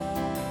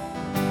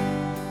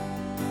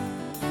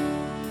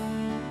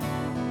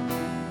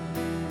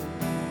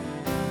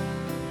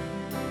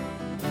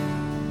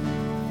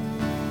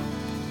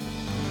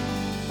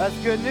That's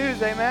good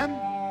news, amen?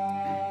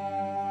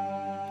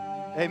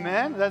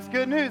 Amen. That's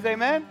good news,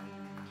 amen?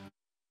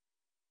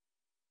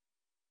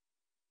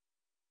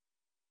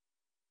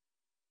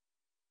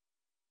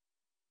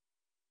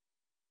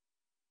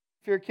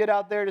 If you're a kid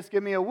out there, just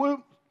give me a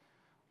whoop.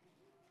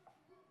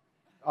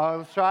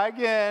 Let's try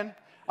again.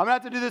 I'm going to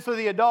have to do this with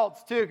the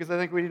adults, too, because I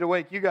think we need to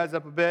wake you guys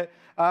up a bit.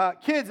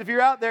 Kids, if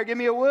you're out there, give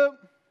me a whoop.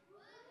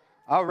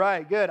 All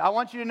right, good. I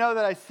want you to know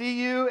that I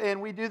see you,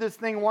 and we do this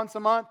thing once a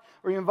month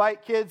where we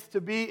invite kids to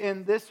be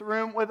in this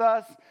room with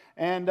us.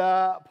 And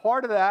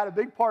part of that, a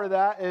big part of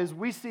that, is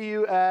we see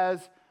you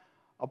as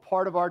a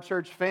part of our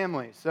church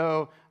family.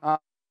 So,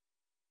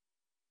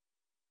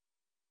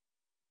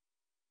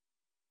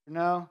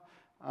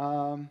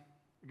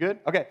 good?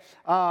 Okay.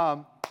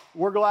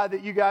 We're glad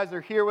that you guys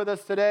are here with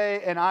us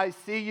today, and I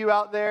see you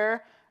out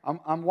there.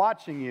 I'm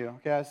watching you.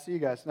 Okay, I see you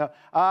guys. No,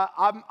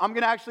 I'm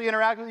going to actually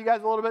interact with you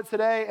guys a little bit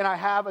today, and I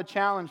have a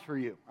challenge for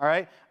you, all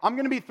right? I'm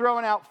going to be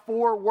throwing out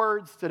 4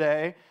 words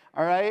today,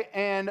 all right?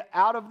 And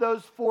out of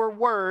those 4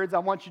 words, I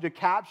want you to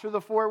capture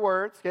the 4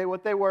 words, okay,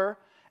 what they were,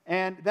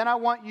 and then I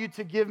want you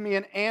to give me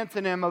an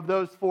antonym of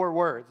those 4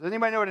 words. Does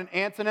anybody know what an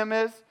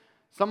antonym is?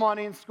 Someone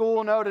in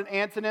school know what an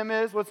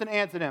antonym is? What's an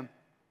antonym?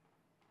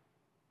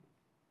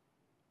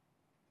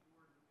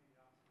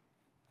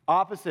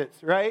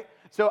 Opposites, right?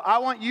 So I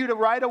want you to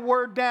write a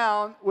word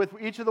down with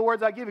each of the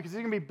words I give you, because these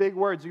are going to be big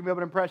words you're going to be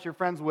able to impress your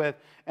friends with,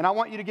 and I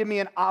want you to give me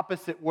an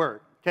opposite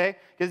word, okay?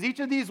 Because each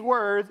of these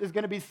words is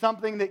going to be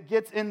something that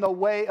gets in the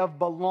way of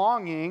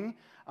belonging,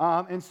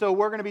 and so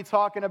we're going to be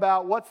talking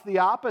about what's the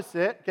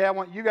opposite, okay? I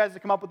want you guys to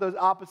come up with those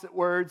opposite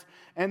words,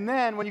 and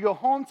then when you go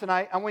home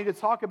tonight, I want you to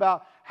talk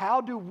about how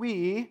do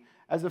we,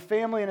 as a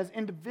family and as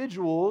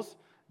individuals,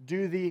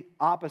 do the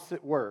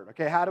opposite word,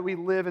 okay? How do we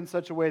live in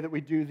such a way that we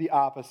do the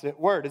opposite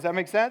word? Does that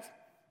make sense?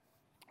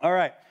 All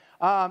right.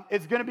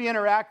 It's going to be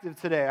interactive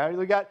today. All right?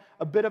 We got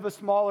a bit of a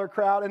smaller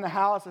crowd in the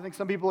house. I think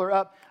some people are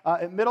up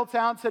at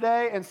Middletown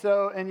today,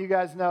 and you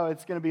guys know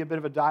it's going to be a bit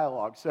of a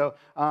dialogue. So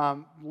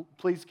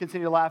please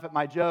continue to laugh at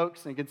my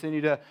jokes and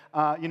continue to,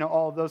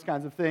 all of those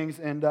kinds of things,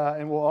 and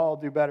we'll all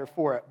do better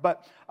for it.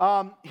 But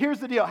here's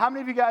the deal. How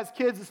many of you guys,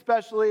 kids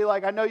especially,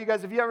 like I know you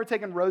guys, have you ever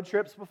taken road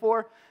trips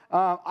before?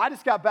 I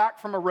just got back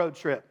from a road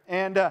trip,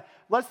 and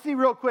let's see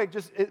real quick,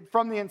 just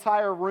from the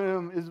entire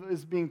room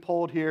is being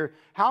polled here.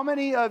 How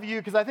many of you,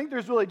 because I think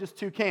there's really just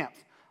 2 camps,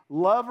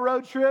 love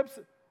road trips,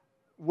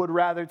 would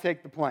rather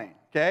take the plane,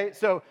 okay?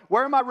 So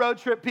where are my road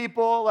trip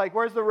people? Like,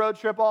 where's the road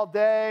trip all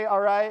day, all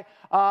right?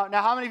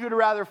 Now, how many of you would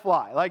rather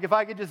fly? Like, if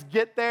I could just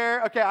get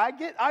there, okay, I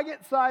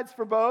get sides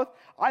for both.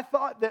 I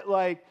thought that,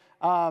 like,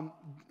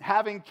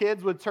 having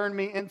kids would turn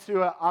me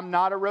into I'm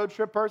not a road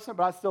trip person,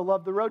 but I still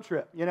love the road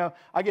trip. You know,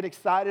 I get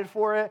excited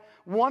for it.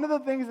 One of the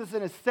things that's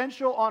an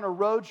essential on a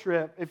road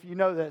trip, if you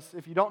know this,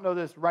 if you don't know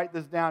this, write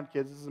this down,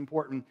 kids. This is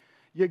important.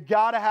 You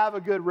got to have a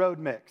good road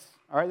mix.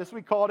 All right, this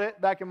we called it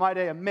back in my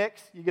day a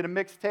mix. You get a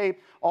mixtape,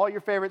 all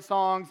your favorite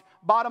songs.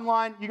 Bottom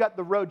line, you got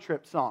the road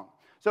trip song.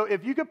 So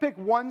if you could pick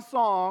one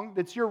song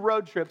that's your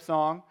road trip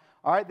song,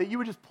 all right, that you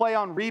would just play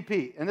on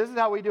repeat. And this is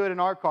how we do it in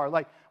our car.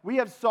 Like, we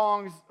have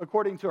songs,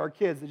 according to our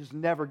kids, that just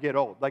never get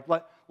old. Like,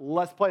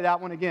 let's play that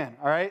one again,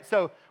 all right?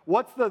 So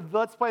what's the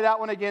let's play that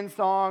one again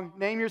song?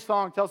 Name your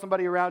song. Tell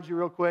somebody around you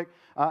real quick,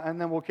 and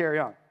then we'll carry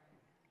on.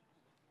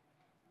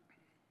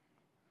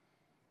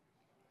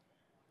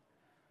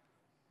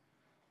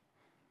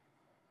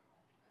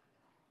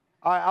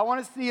 All right, I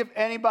want to see if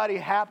anybody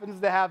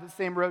happens to have the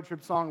same road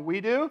trip song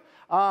we do.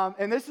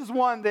 And this is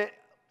one that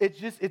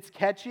it's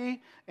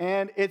catchy,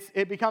 and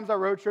it becomes our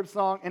road trip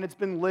song, and it's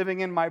been living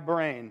in my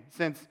brain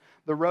since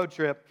the road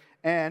trip.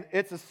 And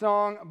it's a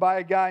song by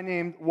a guy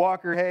named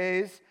Walker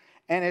Hayes,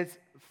 and it's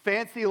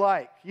Fancy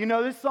Like. You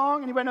know this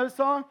song? Anybody know this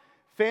song?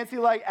 Fancy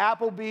like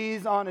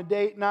Applebee's on a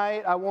date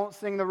night. I won't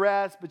sing the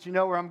rest, but you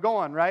know where I'm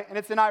going, right? And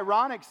it's an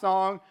ironic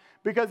song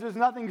because there's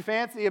nothing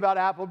fancy about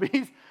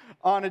Applebee's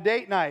on a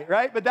date night,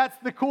 right? But that's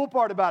the cool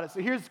part about it. So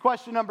here's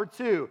question number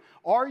 2.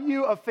 Are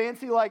you a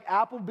fancy like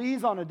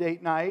Applebee's on a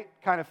date night,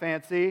 kind of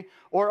fancy?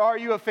 Or are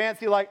you a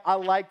fancy like I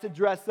like to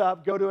dress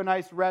up, go to a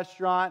nice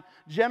restaurant?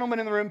 Gentlemen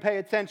in the room, pay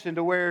attention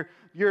to where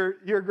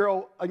your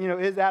girl,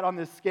 is at on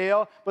this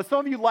scale. But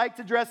some of you like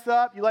to dress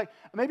up. You like,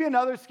 maybe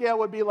another scale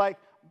would be like,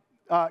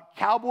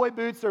 cowboy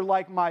boots are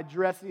like my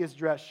dressiest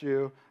dress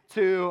shoe.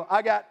 To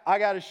I got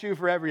a shoe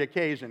for every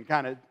occasion,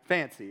 kind of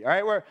fancy. All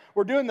right,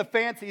 we're doing the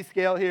fancy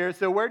scale here.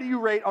 So where do you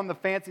rate on the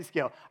fancy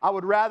scale? I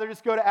would rather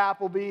just go to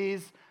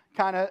Applebee's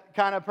kind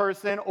of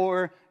person,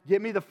 or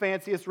give me the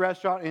fanciest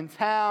restaurant in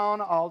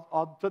town.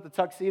 I'll put the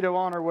tuxedo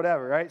on or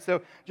whatever. Right.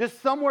 So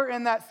just somewhere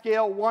in that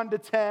scale, 1 to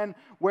 10,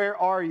 where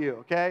are you?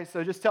 Okay.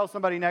 So just tell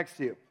somebody next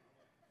to you.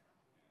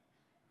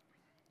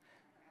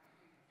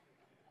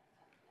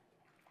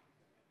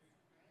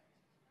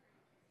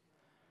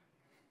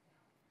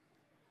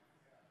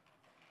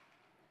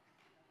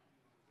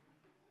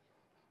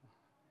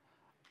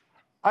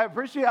 I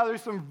appreciate how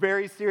there's some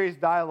very serious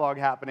dialogue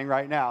happening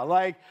right now.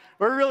 Like,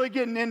 we're really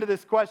getting into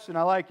this question.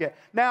 I like it.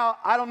 Now,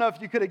 I don't know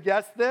if you could have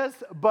guessed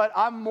this, but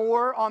I'm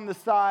more on the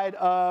side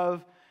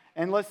of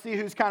and let's see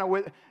who's kind of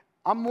with.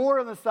 I'm more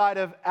on the side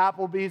of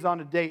Applebee's on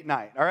a date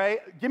night, all right?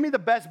 Give me the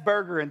best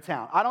burger in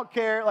town. I don't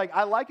care. Like,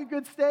 I like a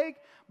good steak,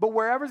 but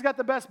wherever's got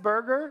the best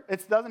burger,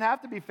 it doesn't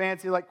have to be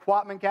fancy. Like,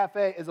 Quatman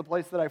Cafe is a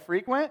place that I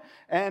frequent,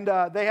 and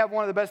they have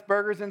one of the best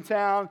burgers in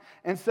town.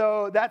 And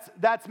so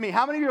that's me.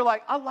 How many of you are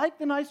like, I like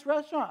the nice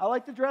restaurant. I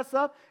like to dress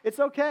up. It's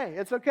okay.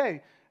 It's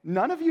okay.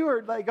 None of you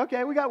are like,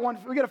 okay, we got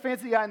a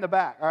fancy guy in the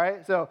back, all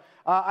right? So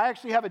I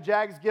actually have a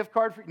Jags gift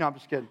card for you. No, I'm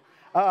just kidding.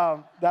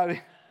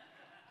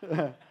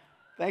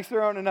 Thanks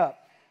for owning up.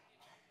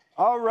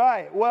 All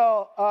right.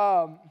 Well,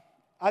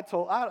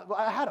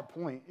 I had a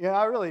point. Yeah,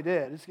 I really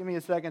did. Just give me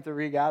a second to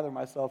regather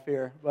myself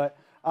here. But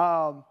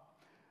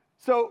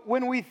so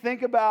when we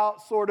think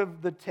about sort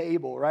of the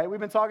table, right? We've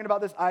been talking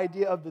about this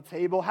idea of the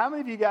table. How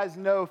many of you guys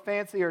know,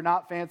 fancy or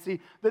not fancy,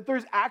 that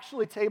there's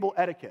actually table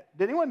etiquette?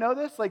 Did anyone know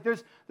this? Like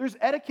there's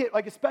etiquette,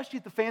 like especially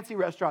at the fancy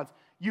restaurants,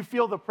 you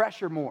feel the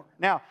pressure more.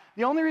 Now,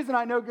 the only reason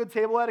I know good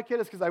table etiquette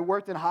is because I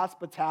worked in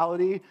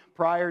hospitality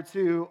prior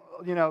to,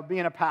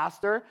 being a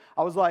pastor.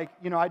 I was like,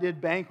 I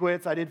did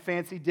banquets, I did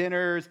fancy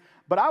dinners,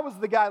 but I was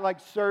the guy like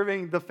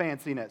serving the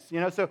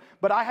fanciness,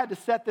 but I had to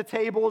set the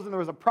tables, and there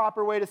was a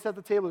proper way to set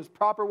the table, there's a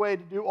proper way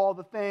to do all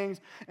the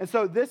things. And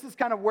so this is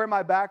kind of where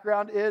my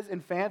background is in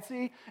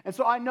fancy. And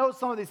so I know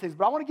some of these things,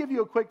 but I want to give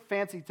you a quick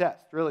fancy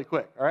test really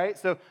quick, all right?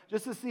 So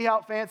just to see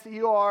how fancy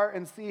you are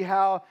and see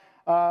how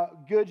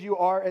good you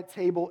are at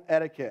table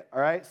etiquette,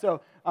 all right?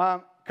 So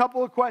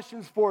couple of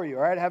questions for you,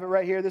 all right? I have it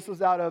right here. This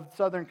was out of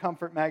Southern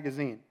Comfort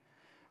magazine.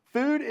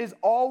 Food is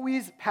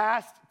always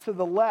passed to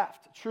the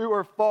left, true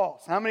or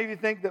false? How many of you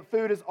think that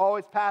food is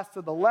always passed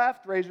to the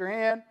left? Raise your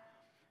hand.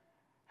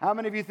 How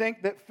many of you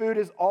think that food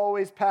is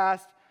always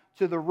passed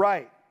to the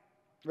right?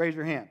 Raise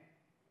your hand.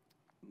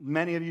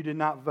 Many of you did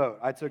not vote.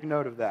 I took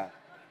note of that.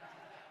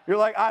 You're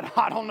like,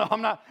 I don't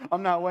know.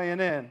 I'm not weighing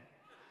in.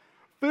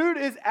 Food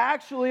is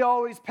actually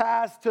always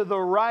passed to the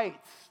right.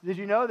 Did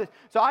you know this?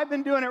 So I've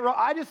been doing it wrong.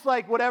 I just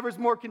like whatever's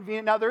more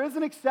convenient. Now, there is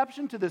an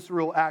exception to this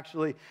rule,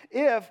 actually.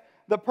 If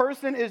the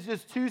person is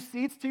just 2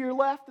 seats to your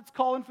left that's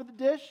calling for the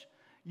dish,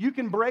 you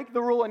can break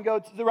the rule and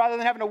go, rather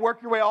than having to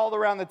work your way all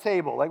around the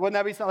table. Like, wouldn't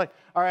that be something like,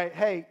 all right,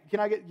 hey,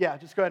 can I get,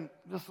 just go ahead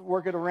and just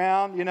work it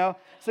around,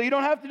 So you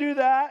don't have to do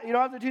that. You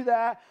don't have to do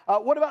that.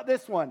 What about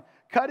this one?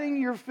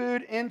 Cutting your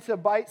food into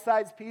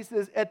bite-sized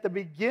pieces at the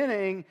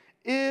beginning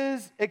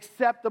is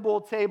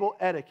acceptable table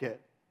etiquette.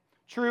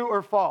 True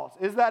or false?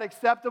 Is that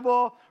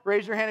acceptable?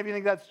 Raise your hand if you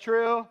think that's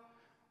true.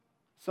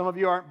 Some of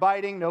you aren't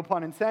biting, no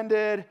pun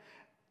intended.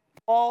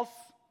 False.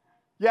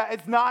 Yeah,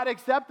 it's not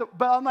acceptable.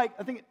 But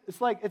I think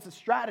it's a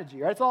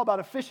strategy, right? It's all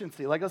about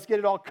efficiency. Like, let's get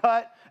it all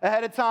cut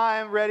ahead of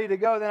time, ready to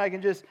go. Then I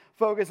can just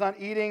focus on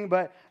eating,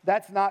 but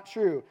that's not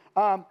true.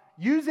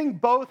 Using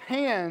both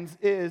hands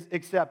is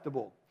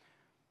acceptable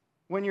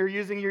when you're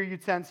using your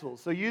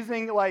utensils. So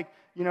using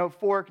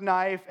fork,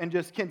 knife, and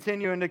just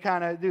continuing to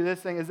kind of do this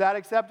thing, is that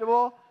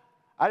acceptable?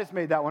 I just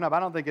made that one up.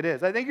 I don't think it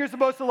is. I think you're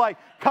supposed to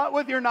cut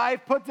with your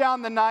knife, put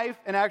down the knife,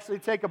 and actually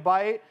take a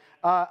bite.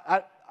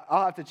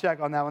 I'll have to check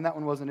on that one. That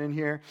one wasn't in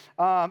here.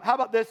 How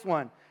about this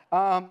one?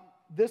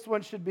 This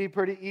one should be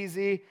pretty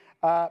easy,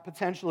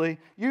 potentially.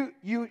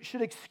 You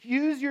should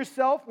excuse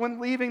yourself when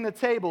leaving the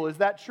table. Is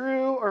that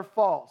true or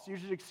false? You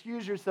should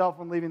excuse yourself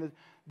when leaving the.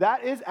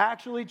 That is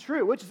actually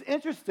true, which is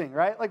interesting,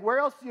 right? Like, where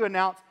else do you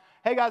announce,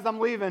 hey, guys, I'm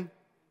leaving.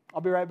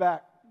 I'll be right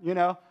back,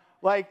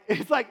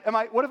 It's like,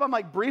 what if I'm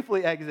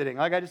briefly exiting?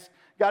 Like, I just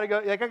got to go,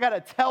 I got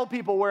to tell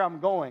people where I'm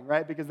going,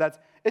 right? Because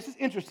it's just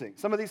interesting.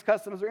 Some of these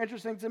customs are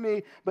interesting to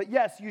me, but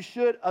yes, you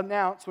should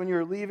announce when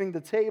you're leaving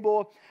the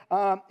table.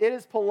 It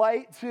is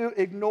polite to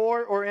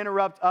ignore or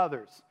interrupt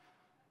others.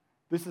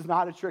 This is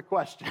not a trick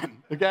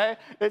question, okay?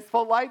 It's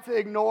polite to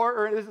ignore,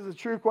 or this is a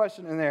true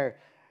question in there.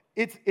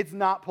 It's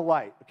not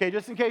polite, okay?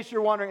 Just in case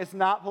you're wondering, it's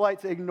not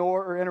polite to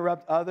ignore or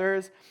interrupt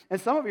others.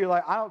 And some of you are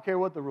like, I don't care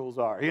what the rules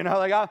are.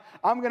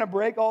 I'm going to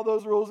break all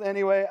those rules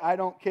anyway. I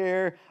don't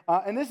care.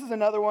 And this is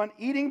another one.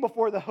 Eating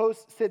before the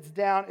host sits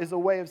down is a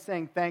way of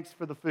saying thanks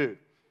for the food.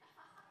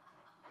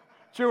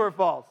 True or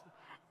false?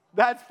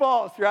 That's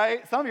false,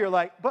 right? Some of you are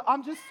like, but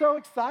I'm just so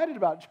excited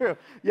about it. True.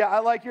 Yeah, I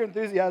like your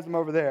enthusiasm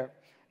over there.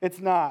 It's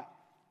not.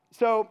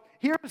 So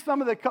here are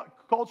some of the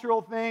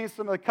cultural things,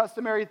 some of the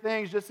customary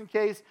things, just in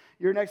case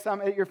you're next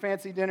time at your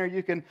fancy dinner,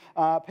 you can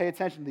pay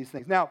attention to these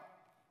things. Now,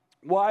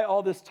 why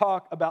all this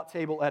talk about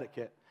table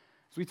etiquette?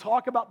 As we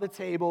talk about the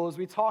table, as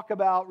we talk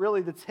about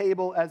really the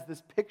table as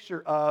this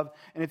picture of,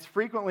 and it's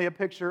frequently a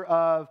picture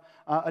of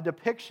a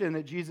depiction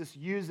that Jesus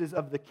uses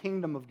of the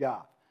kingdom of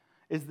God,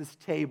 is this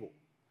table.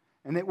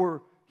 And that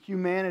we're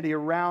humanity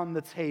around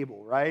the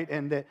table, right?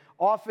 And that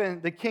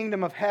often the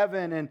kingdom of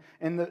heaven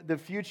and the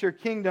future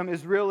kingdom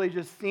is really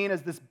just seen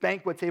as this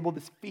banquet table,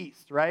 this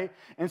feast, right?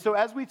 And so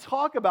as we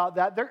talk about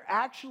that, there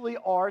actually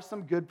are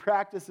some good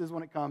practices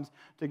when it comes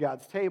to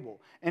God's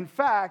table. In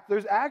fact,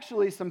 there's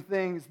actually some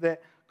things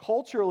that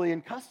culturally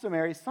and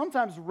customary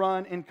sometimes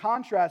run in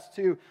contrast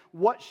to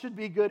what should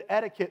be good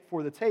etiquette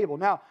for the table.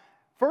 Now,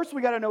 first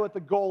we got to know what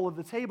the goal of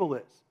the table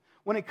is.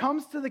 when it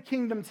comes to the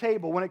kingdom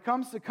table, when it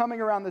comes to coming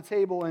around the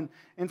table and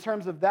in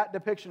terms of that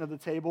depiction of the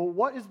table,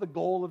 what is the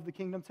goal of the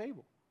kingdom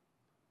table?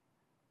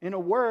 In a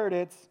word,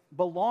 it's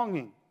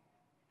belonging.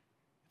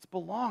 It's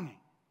belonging.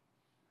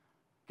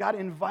 God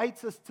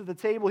invites us to the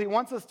table. He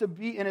wants us to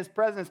be in his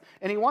presence,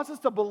 and he wants us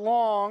to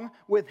belong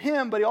with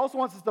him, but he also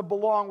wants us to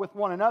belong with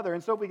one another.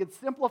 And so if we could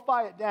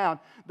simplify it down,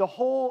 the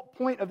whole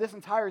point of this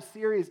entire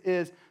series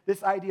is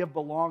this idea of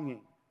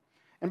belonging.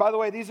 And by the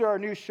way, these are our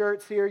new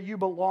shirts here. You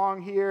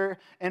belong here.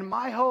 And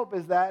my hope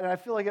is that, and I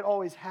feel like it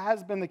always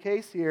has been the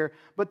case here,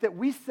 but that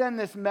we send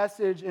this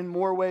message in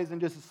more ways than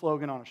just a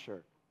slogan on a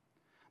shirt.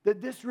 That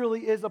this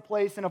really is a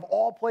place, and of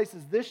all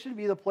places, this should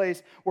be the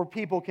place where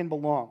people can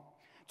belong.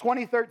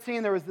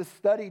 2013, there was this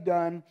study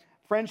done,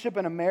 Friendship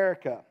in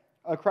America,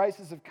 a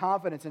crisis of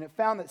confidence, and it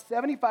found that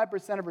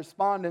 75% of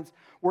respondents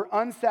were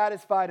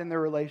unsatisfied in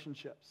their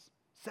relationships.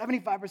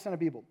 75% of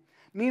people.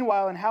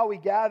 Meanwhile, in How We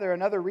Gather,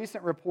 another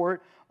recent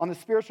report on the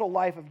spiritual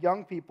life of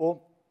young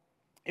people,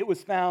 it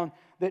was found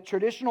that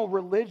traditional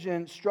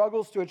religion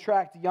struggles to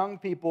attract young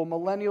people.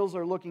 Millennials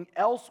are looking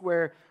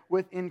elsewhere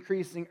with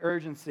increasing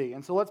urgency.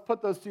 And so let's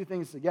put those two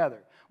things together.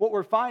 What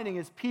we're finding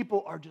is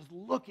people are just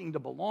looking to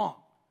belong.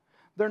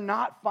 They're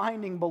not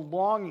finding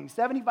belonging.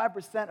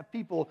 75% of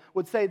people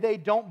would say they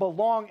don't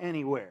belong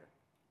anywhere.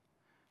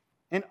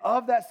 And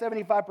of that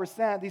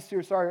 75%, these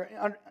two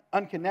are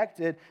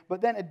unconnected.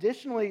 But then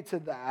additionally to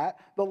that,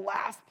 the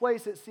last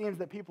place it seems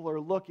that people are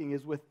looking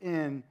is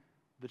within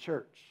the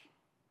church.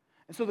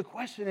 And so the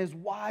question is,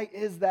 why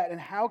is that? And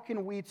how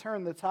can we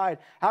turn the tide?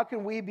 How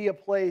can we be a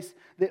place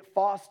that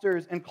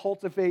fosters and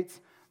cultivates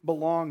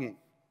belonging?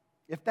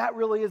 If that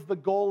really is the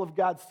goal of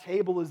God's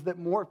table, is that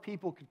more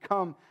people could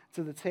come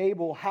to the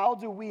table, how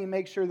do we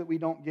make sure that we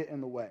don't get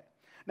in the way?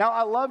 Now,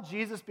 I love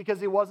Jesus because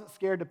he wasn't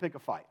scared to pick a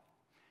fight.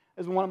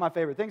 Is one of my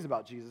favorite things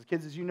about Jesus.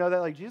 Kids, as you know that,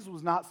 like Jesus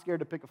was not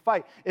scared to pick a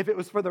fight if it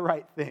was for the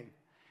right thing.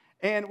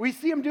 And we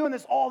see him doing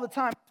this all the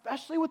time,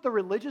 especially with the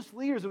religious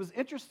leaders. It was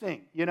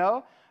interesting, you know?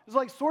 It was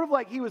like sort of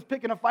like he was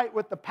picking a fight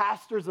with the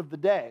pastors of the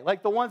day,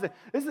 like the ones that,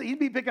 he'd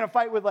be picking a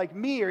fight with like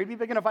me, or he'd be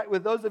picking a fight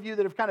with those of you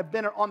that have kind of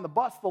been on the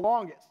bus the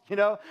longest, you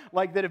know,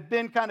 like that have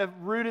been kind of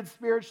rooted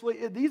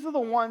spiritually. These are the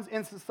ones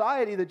in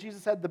society that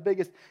Jesus had the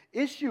biggest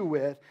issue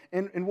with,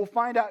 and we'll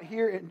find out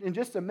here in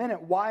just a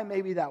minute why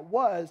maybe that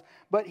was.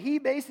 But he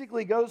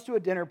basically goes to a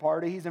dinner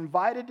party, he's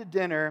invited to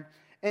dinner,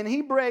 and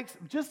he breaks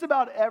just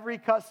about every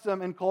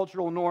custom and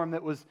cultural norm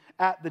that was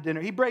at the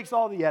dinner. He breaks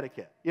all the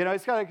etiquette. You know, he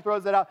kind of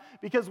throws that out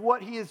because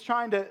what he is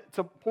trying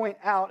to point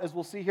out, as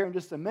we'll see here in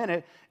just a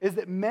minute, is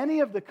that many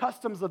of the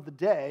customs of the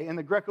day in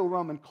the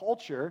Greco-Roman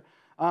culture,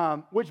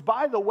 which,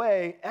 by the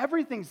way,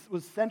 everything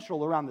was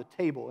central around the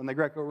table in the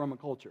Greco-Roman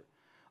culture.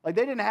 Like,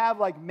 they didn't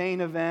have, like,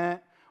 Main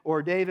Event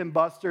or Dave and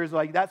Buster's.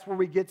 Like, that's where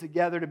we get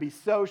together to be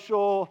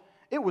social.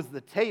 It was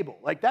the table.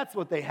 Like, that's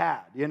what they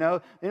had, you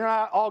know? They're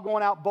not all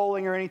going out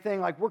bowling or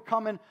anything. Like, we're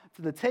coming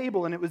to the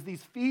table, and it was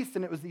these feasts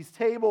and it was these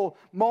table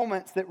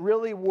moments that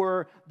really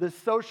were the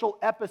social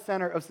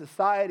epicenter of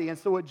society. And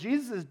so what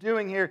Jesus is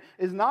doing here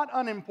is not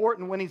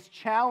unimportant when he's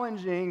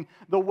challenging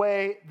the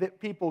way that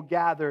people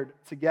gathered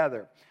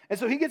together. And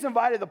so he gets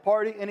invited to the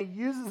party, and he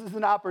uses this as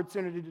an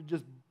opportunity to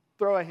just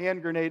throw a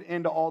hand grenade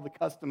into all the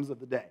customs of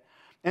the day.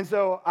 And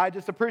so I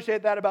just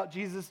appreciate that about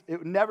Jesus. It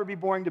would never be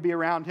boring to be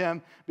around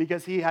him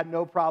because he had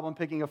no problem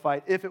picking a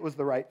fight if it was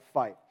the right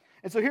fight.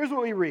 And so here's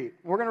what we read.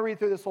 We're going to read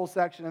through this whole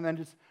section and then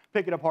just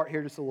pick it apart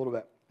here just a little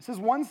bit. It says,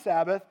 one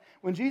Sabbath,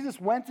 when Jesus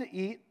went to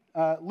eat,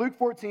 Luke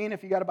 14,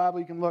 if you got a Bible,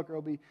 you can look, or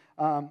it'll be,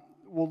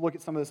 we'll look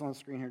at some of this on the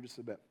screen here just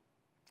a bit.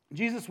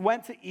 Jesus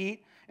went to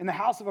eat in the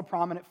house of a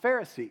prominent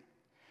Pharisee.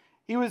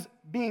 He was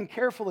being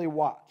carefully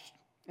watched.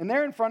 And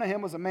there in front of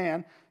him was a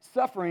man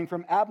suffering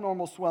from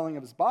abnormal swelling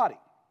of his body.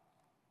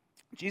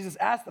 Jesus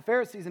asked the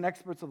Pharisees and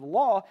experts of the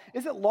law,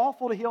 is it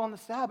lawful to heal on the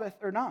Sabbath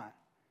or not?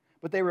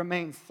 But they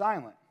remained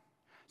silent.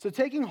 So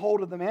taking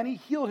hold of the man, he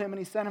healed him and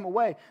he sent him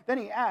away. Then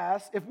he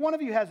asked, if one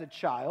of you has a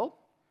child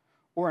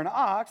or an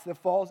ox that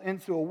falls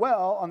into a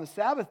well on the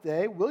Sabbath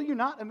day, will you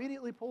not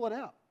immediately pull it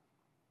out?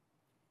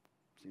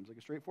 Seems like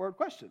a straightforward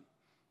question.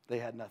 They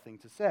had nothing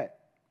to say.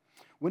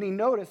 When he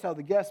noticed how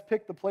the guests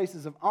picked the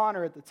places of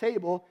honor at the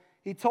table,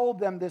 he told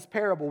them this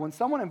parable. When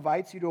someone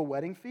invites you to a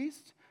wedding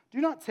feast, do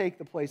not take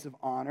the place of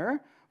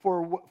honor,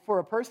 for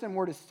a person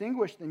more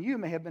distinguished than you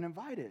may have been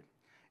invited.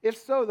 If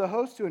so, the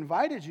host who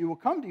invited you will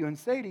come to you and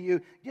say to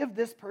you, give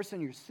this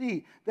person your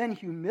seat. Then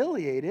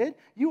humiliated,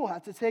 you will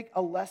have to take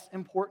a less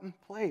important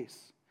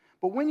place.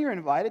 But when you're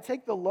invited,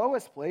 take the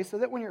lowest place, so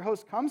that when your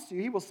host comes to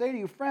you, he will say to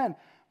you, friend,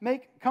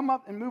 come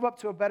up and move up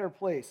to a better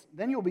place.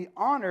 Then you'll be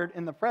honored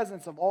in the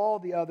presence of all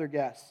the other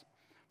guests.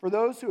 For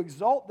those who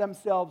exalt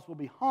themselves will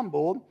be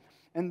humbled,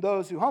 and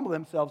those who humble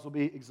themselves will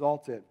be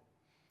exalted.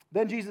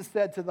 Then Jesus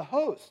said to the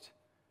host,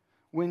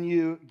 when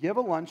you give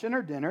a luncheon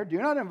or dinner, do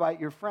not invite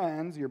your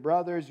friends, your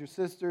brothers, your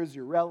sisters,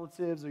 your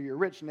relatives, or your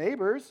rich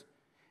neighbors.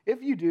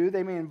 If you do,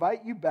 they may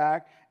invite you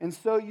back, and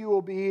so you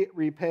will be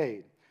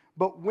repaid.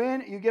 But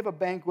when you give a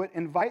banquet,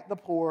 invite the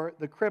poor,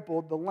 the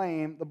crippled, the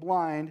lame, the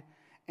blind,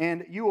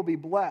 and you will be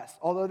blessed.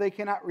 Although they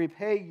cannot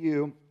repay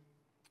you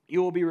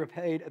You will be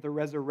repaid at the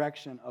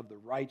resurrection of the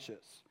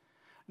righteous.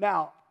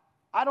 Now,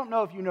 I don't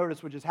know if you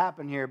noticed what just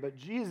happened here, but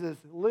Jesus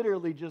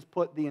literally just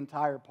put the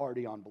entire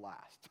party on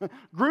blast,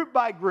 group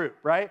by group,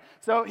 right?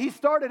 So he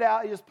started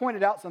out, he just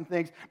pointed out some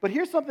things, but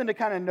here's something to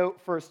kind of note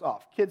first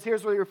off. Kids,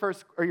 here's where your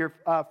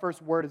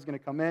first word is going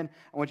to come in.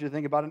 I want you to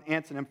think about an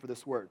antonym for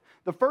this word.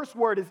 The first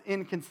word is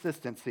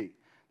inconsistency.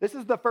 This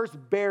is the first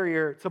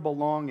barrier to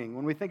belonging.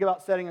 When we think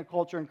about setting a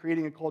culture and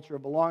creating a culture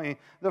of belonging,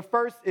 the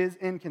first is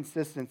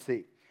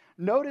inconsistency.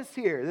 Notice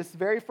here, this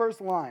very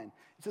first line,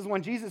 it says,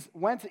 when Jesus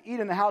went to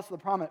eat in the house of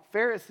the prominent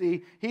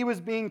Pharisee, he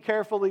was being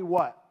carefully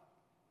what?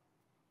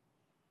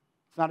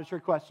 It's not a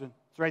trick question.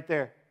 It's right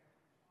there.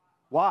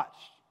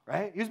 Watched,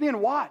 right? He was being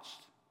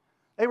watched.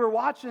 They were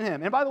watching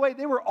him. And by the way,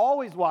 they were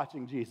always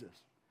watching Jesus.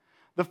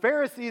 The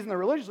Pharisees and the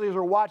religious leaders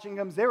were watching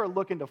him. They were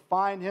looking to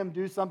find him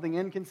do something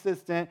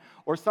inconsistent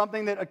or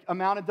something that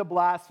amounted to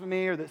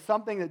blasphemy or that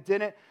something that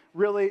didn't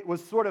really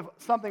was sort of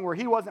something where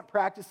he wasn't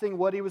practicing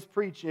what he was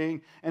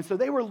preaching. And so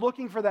they were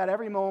looking for that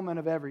every moment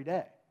of every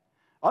day.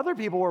 Other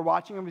people were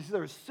watching him because they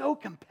were so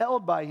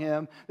compelled by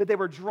him that they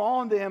were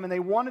drawn to him and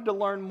they wanted to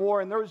learn more.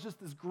 And there was just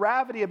this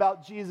gravity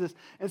about Jesus.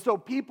 And so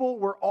people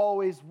were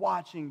always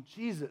watching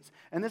Jesus.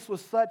 And this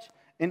was such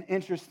an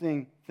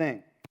interesting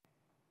thing.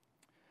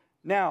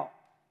 Now,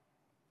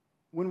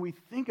 when we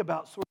think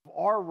about sort of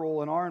our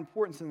role and our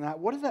importance in that,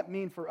 what does that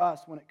mean for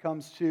us when it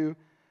comes to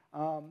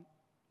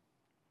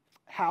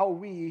how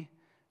we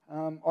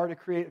are to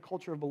create a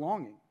culture of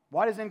belonging?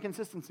 Why does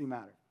inconsistency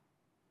matter?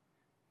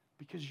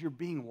 Because you're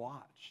being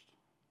watched.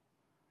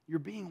 You're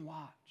being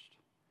watched.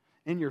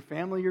 In your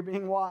family, you're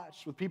being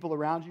watched. With people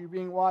around you, you're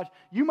being watched.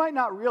 You might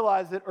not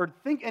realize it or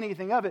think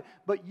anything of it,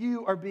 but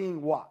you are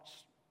being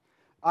watched.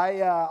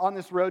 On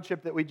this road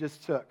trip that we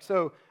just took.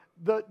 So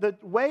the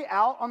way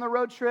out on the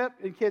road trip,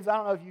 and kids, I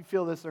don't know if you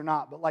feel this or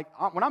not, but like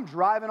when I'm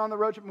driving on the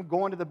road trip, I'm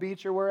going to the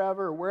beach or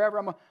wherever,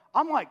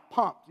 I'm like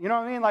pumped. You know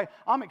what I mean? Like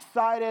I'm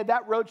excited.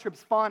 That road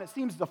trip's fun. It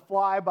seems to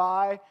fly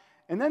by.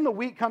 And then the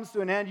week comes to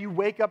an end. You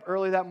wake up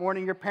early that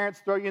morning. Your parents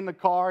throw you in the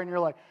car, and you're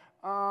like,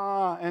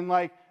 and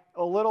like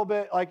a little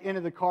bit like into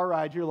the car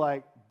ride, you're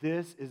like,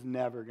 this is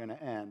never going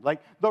to end.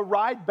 Like the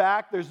ride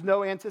back, there's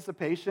no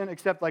anticipation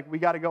except like we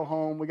got to go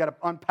home. We got to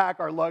unpack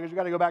our luggage. We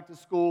got to go back to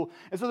school.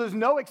 And so there's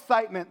no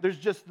excitement. There's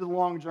just the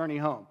long journey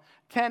home.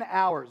 10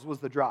 hours was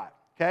the drive.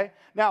 Okay?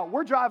 Now,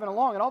 we're driving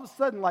along, and all of a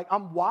sudden, like,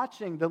 I'm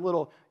watching the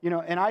little,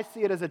 and I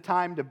see it as a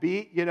time to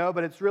beat,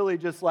 but it's really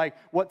just like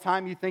what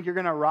time you think you're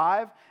going to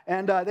arrive.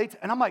 And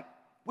I'm like,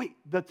 wait,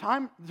 the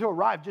time to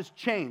arrive just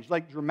changed,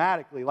 like,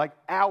 dramatically, like,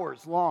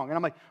 hours long. And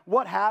I'm like,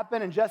 what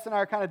happened? And Jess and I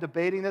are kind of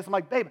debating this. I'm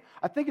like, babe,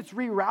 I think it's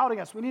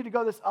rerouting us. We need to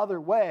go this other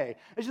way.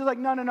 And she's like,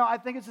 no, I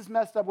think it's just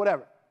messed up,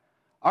 whatever.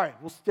 All right,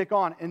 we'll stick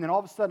on. And then all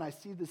of a sudden, I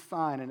see this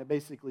sign, and it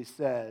basically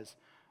says,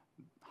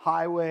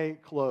 highway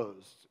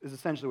closed is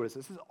essentially what it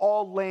says. This is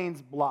all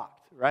lanes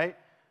blocked, right?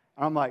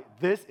 And I'm like,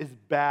 this is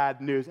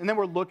bad news. And then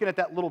we're looking at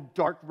that little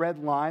dark red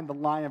line, the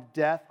line of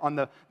death on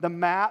the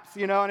maps,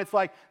 and it's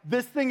like,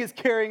 this thing is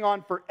carrying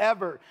on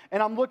forever.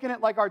 And I'm looking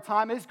at like our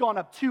time, it's gone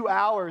up 2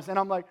 hours, and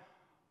I'm like,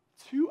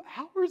 2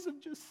 hours of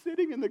just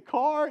sitting in the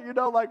car,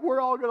 like we're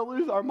all going to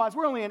lose our minds.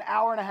 We're only an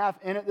hour and a half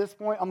in at this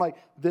point. I'm like,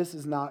 this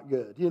is not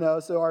good,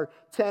 So our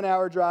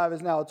 10-hour drive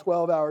is now a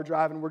 12-hour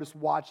drive, and we're just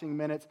watching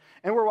minutes.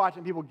 And we're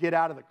watching people get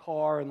out of the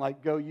car and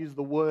like go use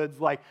the woods.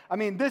 Like, I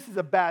mean, this is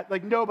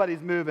like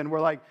nobody's moving. We're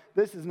like,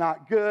 this is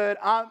not good.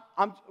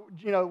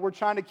 We're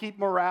trying to keep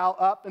morale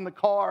up in the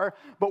car,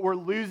 but we're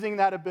losing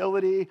that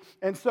ability.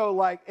 And so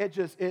like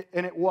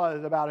it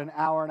was about an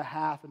hour and a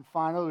half, and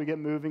finally we get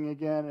moving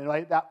again. And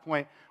like at that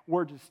point,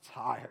 we're just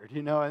tired,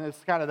 and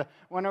it's kind of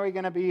when are we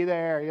going to be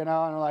there, and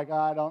we're like,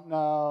 I don't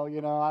know,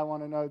 I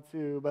want to know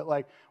too, but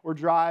like we're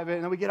driving,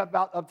 and then we get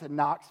up to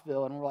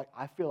Knoxville, and we're like,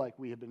 I feel like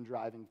we have been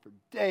driving for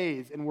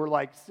days, and we're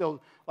like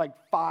still like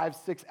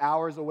 5-6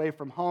 hours away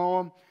from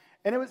home.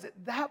 And it was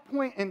at that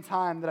point in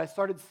time that I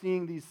started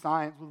seeing these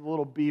signs with a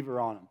little beaver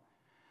on them.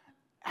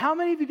 How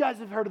many of you guys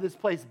have heard of this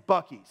place,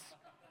 Buc-ee's?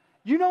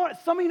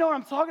 Some of you know what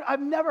I'm talking about.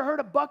 I've never heard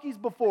of Buc-ee's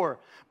before.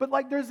 But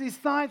like there's these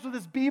signs with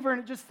this beaver, and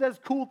it just says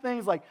cool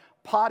things like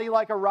potty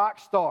like a rock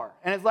star.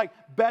 And it's like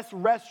best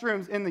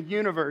restrooms in the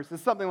universe.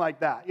 It's something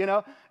like that,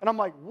 And I'm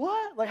like,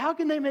 what? Like how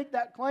can they make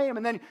that claim?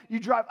 And then you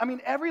drive,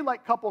 every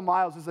like couple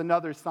miles is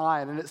another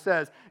sign, and it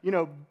says,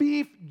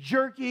 beef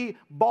jerky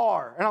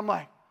bar. And I'm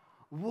like,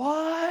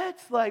 what?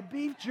 Like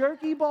beef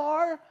jerky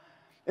bar?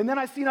 And then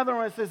I see another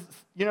one that says,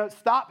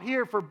 stop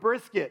here for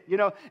brisket,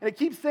 and it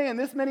keeps saying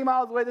this many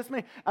miles away, this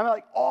many.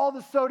 Like all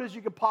the sodas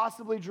you could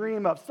possibly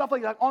dream of, stuff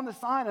like that on the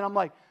sign. And I'm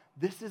like,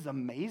 this is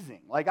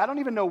amazing. Like, I don't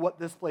even know what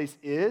this place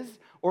is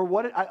or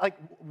what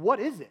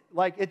is it?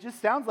 Like, it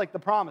just sounds like the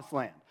promised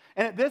land.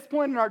 And at this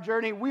point in our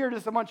journey, we are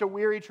just a bunch of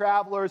weary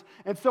travelers.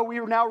 And so we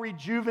are now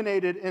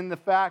rejuvenated in the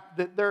fact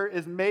that there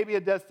is maybe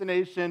a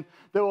destination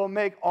that will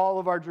make all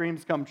of our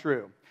dreams come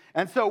true.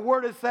 And so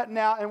word is setting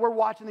out, and we're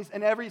watching these,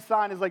 and every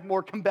sign is like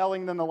more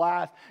compelling than the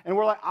last. And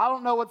we're like, I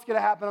don't know what's going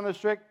to happen on this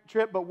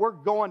trip, but we're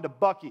going to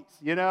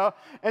Buc-ee's,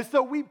 And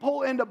so we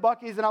pull into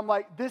Buc-ee's, and I'm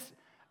like,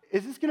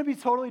 is this going to be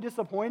totally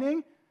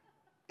disappointing?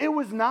 It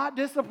was not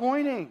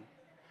disappointing.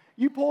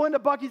 You pull into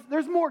Buc-ee's,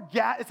 there's more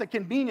gas. It's a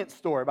convenience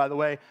store, by the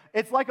way.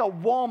 It's like a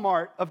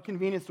Walmart of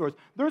convenience stores.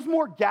 There's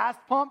more gas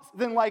pumps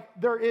than like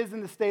there is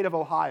in the state of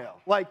Ohio.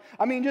 Like,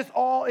 I mean, just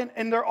all,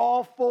 and they're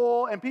all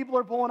full, and people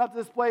are pulling up to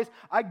this place.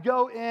 I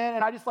go in,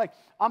 and I just like,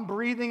 I'm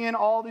breathing in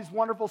all these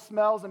wonderful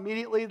smells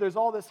immediately. There's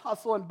all this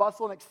hustle and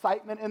bustle and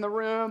excitement in the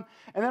room.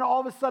 And then all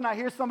of a sudden, I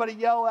hear somebody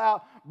yell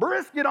out,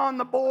 brisket on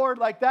the board,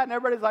 like that, and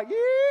everybody's like,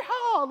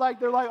 yeehaw! Like,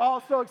 they're like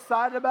all so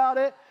excited about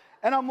it.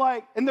 And I'm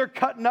like, and they're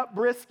cutting up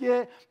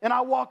brisket, and I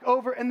walk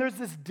over, and there's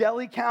this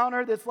deli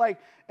counter that's like,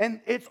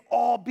 and it's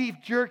all beef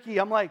jerky.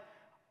 I'm like,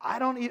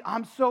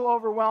 I'm so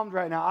overwhelmed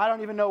right now. I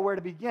don't even know where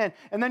to begin.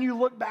 And then you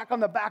look back on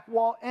the back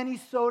wall, any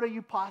soda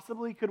you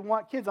possibly could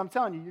want. Kids, I'm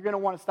telling you, you're going to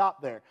want to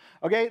stop there.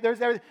 Okay? There's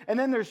everything. And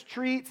then there's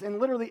treats and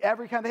literally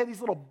every kind. They had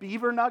these little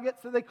beaver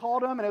nuggets that they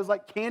called them, and it was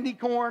like candy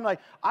corn. Like,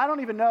 I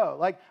don't even know.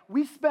 Like,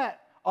 we spent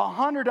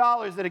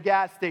 $100 at a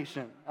gas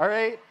station, all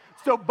right?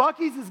 So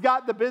Buc-ee's has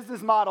got the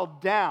business model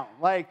down.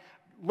 Like,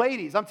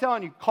 ladies, I'm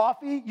telling you,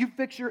 coffee, you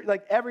fix your,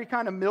 like every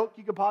kind of milk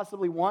you could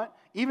possibly want,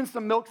 even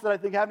some milks that I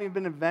think haven't even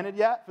been invented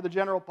yet for the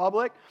general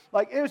public.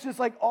 Like, it was just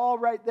like all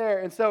right there.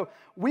 And so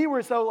we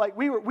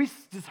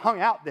just hung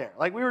out there.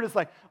 Like, we were just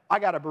like, I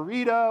got a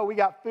burrito, we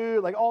got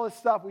food, like all this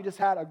stuff. We just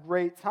had a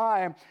great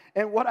time.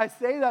 And what I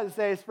say that to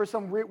say is for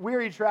some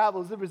weary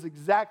travelers, it was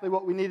exactly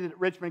what we needed at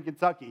Richmond,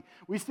 Kentucky.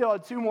 We still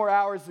had 2 more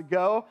hours to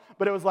go,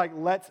 but it was like,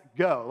 let's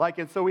go. Like,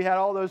 and so we had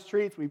all those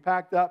treats, we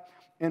packed up,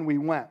 and we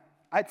went.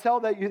 I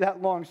tell you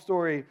that long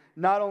story,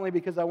 not only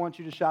because I want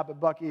you to shop at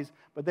Buc-ee's,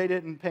 but they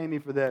didn't pay me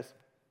for this.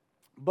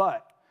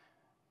 But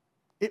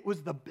it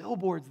was the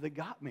billboards that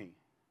got me.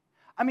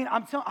 I mean,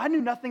 I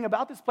knew nothing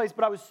about this place,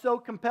 but I was so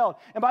compelled.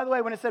 And by the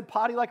way, when it said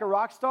potty like a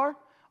rock star,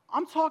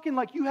 I'm talking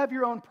like you have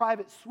your own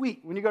private suite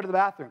when you go to the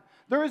bathroom.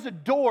 There is a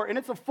door, and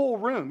it's a full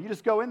room. You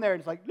just go in there, and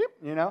it's like, bloop,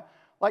 you know?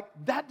 Like,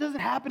 that doesn't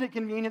happen at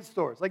convenience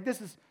stores. Like,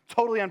 this is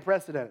totally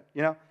unprecedented,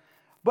 you know?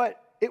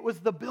 But it was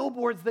the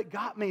billboards that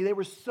got me. They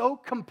were so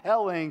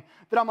compelling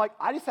that I'm like,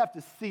 I just have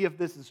to see if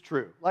this is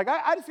true. Like,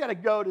 I just got to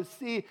go to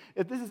see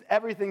if this is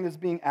everything that's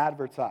being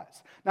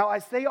advertised. Now, I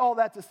say all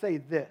that to say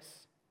this.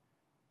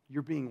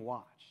 You're being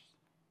watched.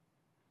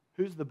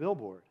 Who's the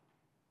billboard?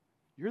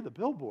 You're the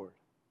billboard.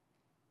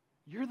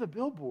 You're the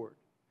billboard.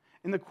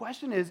 And the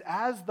question is,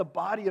 as the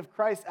body of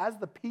Christ, as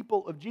the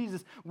people of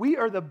Jesus, we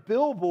are the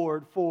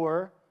billboard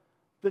for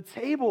the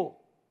table.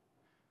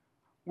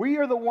 We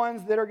are the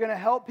ones that are going to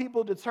help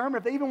people determine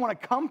if they even want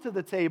to come to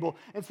the table.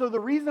 And so the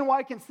reason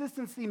why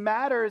consistency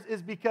matters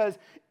is because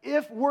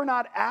if we're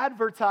not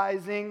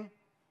advertising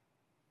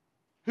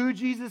who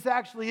Jesus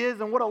actually is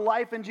and what a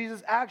life in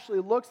Jesus actually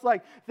looks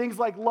like, things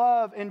like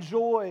love and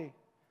joy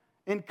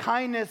and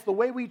kindness, the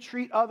way we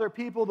treat other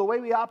people, the way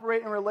we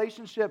operate in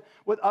relationship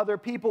with other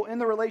people, in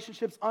the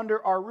relationships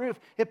under our roof,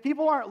 if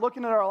people aren't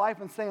looking at our life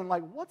and saying,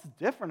 like, what's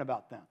different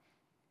about them?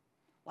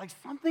 Like,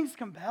 something's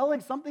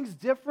compelling, something's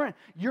different.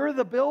 You're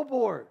the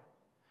billboard.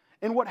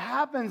 And what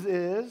happens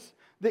is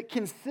that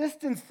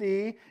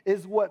consistency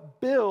is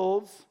what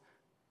builds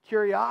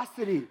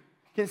curiosity.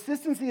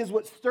 Consistency is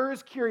what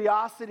stirs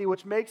curiosity,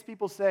 which makes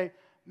people say,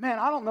 man,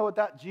 I don't know what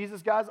that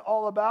Jesus guy's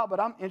all about,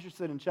 but I'm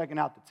interested in checking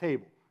out the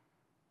table.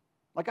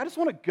 Like, I just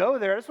want to go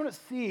there. I just want to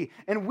see.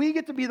 And we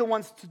get to be the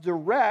ones to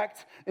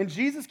direct, and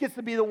Jesus gets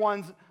to be the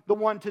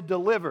one to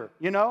deliver,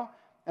 you know?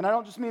 And I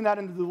don't just mean that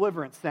in the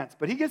deliverance sense,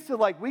 but he gets to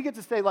we get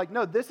to say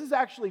no, this is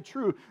actually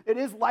true. It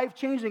is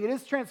life-changing. It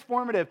is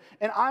transformative.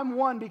 And I'm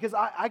one because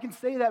I can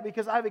say that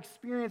because I've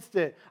experienced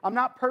it. I'm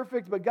not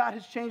perfect, but God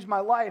has changed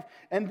my life.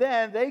 And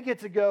then they get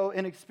to go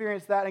and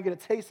experience that and get a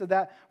taste of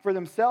that for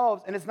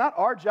themselves. And it's not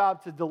our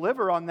job to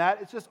deliver on that.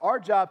 It's just our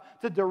job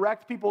to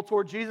direct people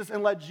toward Jesus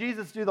and let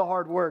Jesus do the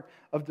hard work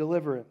of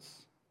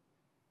deliverance.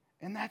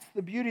 And that's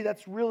the beauty.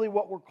 That's really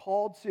what we're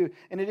called to.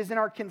 And it is in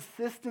our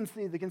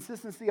consistency, the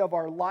consistency of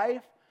our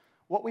life,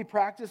 what we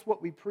practice,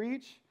 what we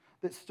preach,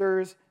 that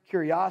stirs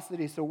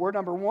curiosity. So word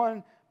number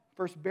 1,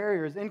 first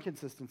barrier is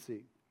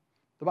inconsistency.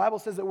 The Bible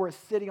says that we're a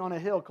city on a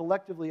hill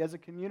collectively as a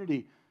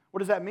community. What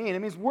does that mean? It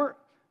means we're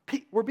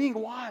being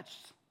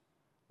watched.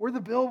 We're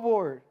the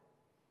billboard.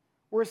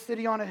 We're a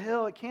city on a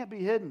hill. It can't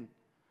be hidden.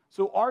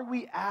 So are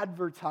we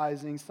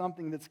advertising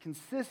something that's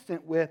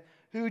consistent with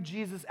who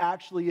Jesus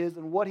actually is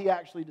and what he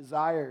actually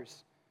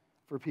desires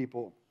for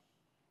people?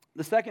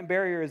 The second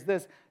barrier is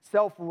this,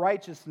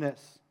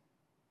 self-righteousness.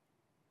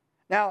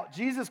 Now,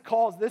 Jesus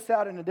calls this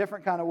out in a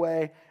different kind of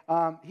way.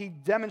 He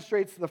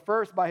demonstrates the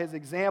first by his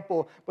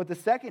example, but the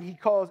second he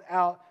calls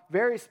out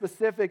very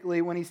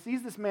specifically when he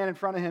sees this man in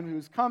front of him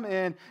who's come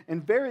in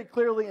and very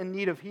clearly in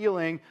need of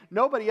healing.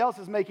 Nobody else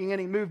is making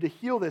any move to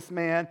heal this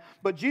man,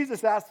 but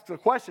Jesus asks a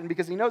question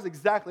because he knows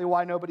exactly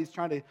why nobody's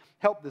trying to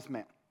help this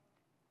man.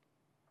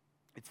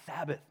 It's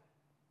Sabbath.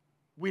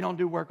 We don't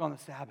do work on the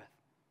Sabbath.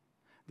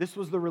 This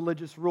was the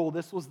religious rule.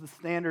 This was the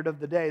standard of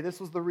the day.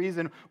 This was the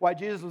reason why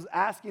Jesus was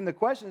asking the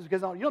questions,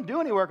 because you don't do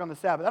any work on the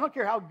Sabbath. I don't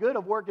care how good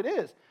of work it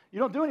is. You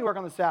don't do any work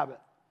on the Sabbath.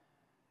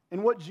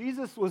 And what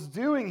Jesus was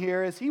doing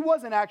here is he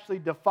wasn't actually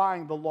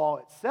defying the law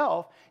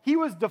itself. He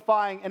was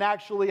defying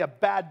a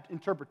bad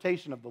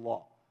interpretation of the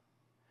law.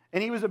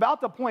 And he was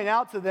about to point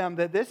out to them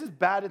that this is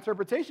bad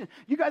interpretation.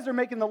 You guys are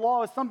making the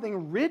law as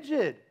something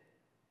rigid.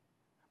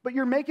 But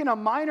you're making a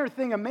minor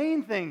thing a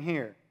main thing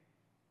here.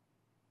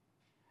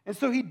 And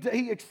so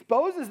he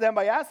exposes them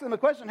by asking them a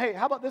question. Hey,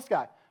 how about this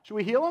guy? Should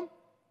we heal him?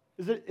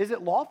 Is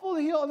it lawful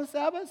to heal on the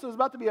Sabbath? So it's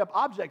about to be an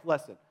object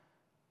lesson.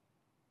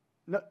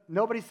 No,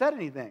 nobody said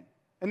anything.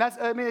 And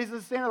he's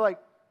the standard like,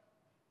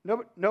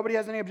 nobody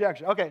has any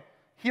objection. Okay,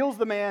 heals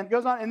the man,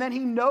 goes on, and then he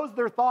knows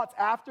their thoughts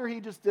after he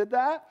just did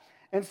that.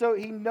 And so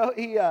he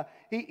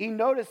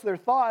noticed their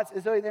thoughts,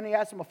 and so then he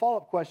asked them a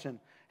follow-up question.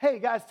 Hey,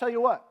 guys, tell you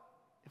what,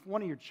 if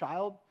one of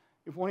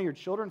your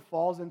children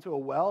falls into a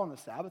well on the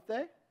Sabbath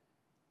day,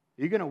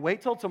 are you going to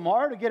wait till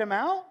tomorrow to get him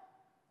out?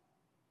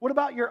 What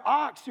about your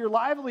ox, your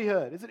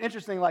livelihood? Isn't it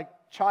interesting, like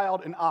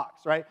child and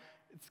ox, right?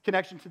 It's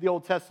connection to the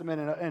Old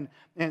Testament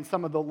and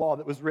some of the law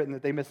that was written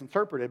that they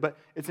misinterpreted, but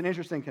it's an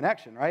interesting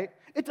connection, right?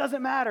 It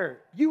doesn't matter.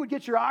 You would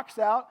get your ox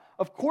out.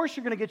 Of course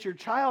you're going to get your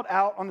child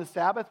out on the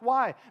Sabbath.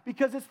 Why?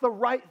 Because it's the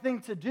right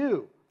thing to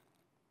do.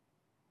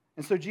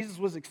 And so Jesus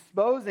was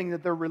exposing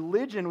that their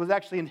religion was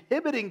actually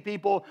inhibiting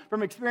people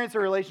from experiencing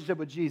a relationship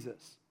with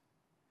Jesus.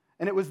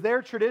 And it was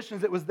their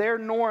traditions, it was their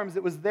norms,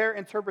 it was their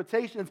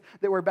interpretations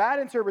that were bad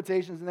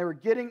interpretations, and they were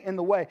getting in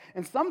the way.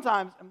 And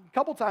sometimes, a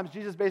couple times,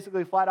 Jesus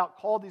basically flat out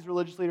called these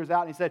religious leaders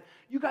out, and he said,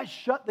 you guys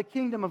shut the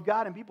kingdom of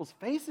God in people's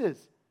faces.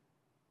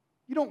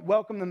 You don't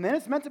welcome them in.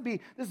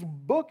 This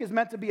book is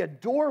meant to be a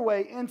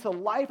doorway into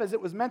life as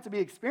it was meant to be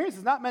experienced.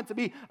 It's not meant to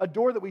be a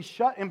door that we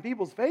shut in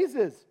people's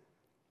faces.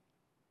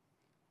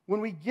 When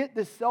we get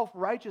this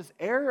self-righteous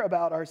error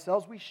about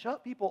ourselves, we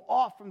shut people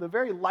off from the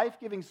very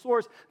life-giving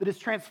source that is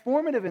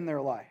transformative in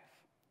their life.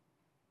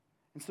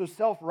 And so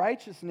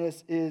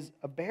self-righteousness is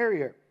a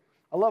barrier.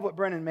 I love what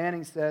Brennan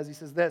Manning says. He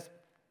says this.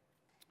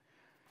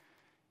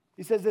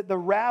 He says that the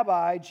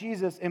rabbi,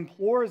 Jesus,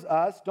 implores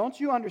us, don't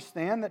you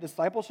understand that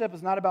discipleship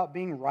is not about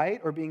being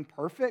right or being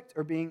perfect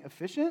or being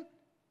efficient?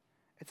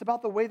 It's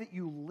about the way that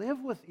you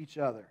live with each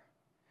other.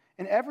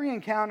 In every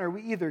encounter,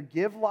 we either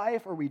give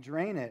life or we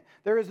drain it.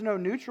 There is no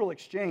neutral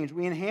exchange.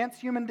 We enhance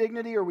human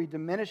dignity or we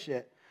diminish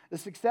it. The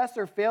success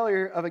or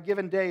failure of a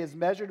given day is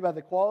measured by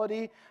the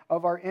quality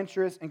of our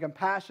interest and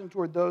compassion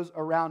toward those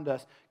around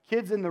us.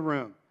 Kids in the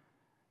room,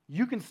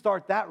 you can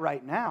start that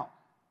right now.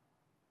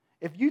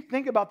 If you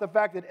think about the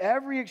fact that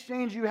every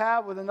exchange you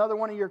have with another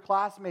one of your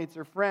classmates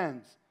or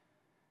friends,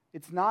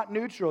 it's not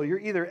neutral. You're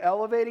either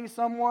elevating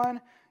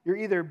someone, you're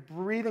either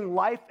breathing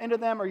life into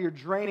them, or you're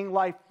draining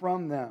life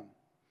from them.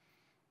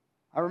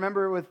 I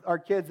remember with our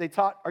kids, they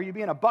taught, are you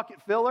being a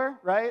bucket filler,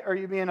 right? Or are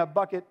you being a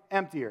bucket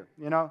emptier,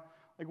 Like,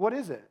 what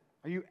is it?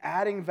 Are you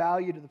adding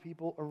value to the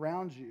people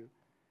around you?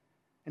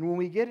 And when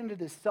we get into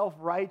this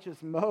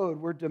self-righteous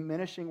mode, we're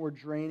diminishing, we're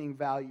draining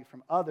value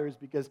from others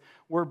because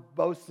we're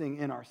boasting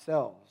in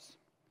ourselves,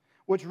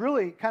 which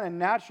really kind of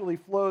naturally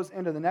flows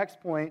into the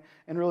next point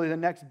and really the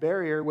next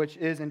barrier, which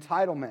is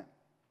entitlement.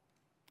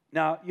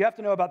 Now, you have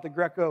to know about the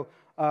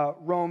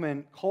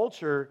Greco-Roman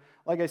culture.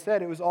 Like I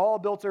said, it was all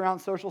built around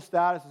social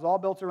status. It was all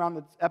built around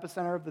the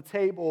epicenter of the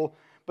table.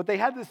 But they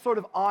had this sort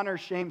of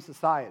honor-shame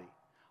society.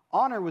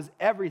 Honor was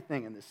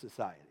everything in this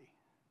society.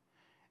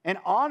 And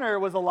honor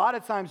was a lot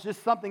of times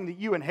just something that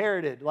you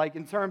inherited, like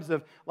in terms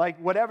of like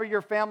whatever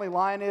your family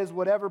line is,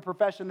 whatever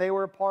profession they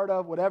were a part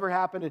of, whatever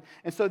happened.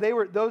 And so there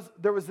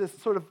was this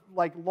sort of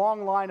like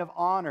long line of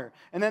honor.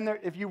 And then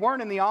if you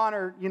weren't in the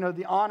honor,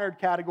 the honored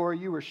category,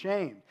 you were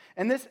shamed.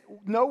 And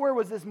nowhere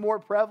was this more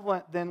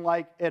prevalent than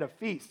like at a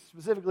feast,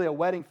 specifically a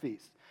wedding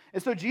feast.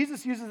 And so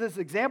Jesus uses this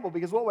example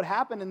because what would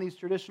happen in these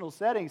traditional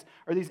settings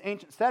or these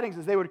ancient settings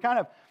is they would kind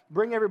of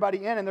bring everybody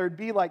in and there would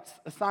be like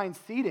assigned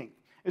seating.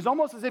 It's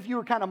almost as if you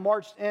were kind of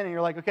marched in and you're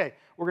like, okay,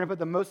 we're going to put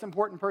the most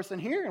important person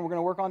here and we're going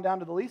to work on down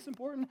to the least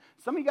important.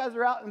 Some of you guys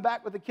are out in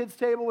back with the kids'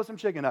 table with some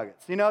chicken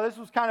nuggets. This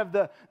was kind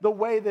of the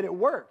way that it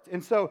worked.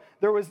 And so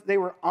they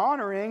were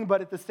honoring,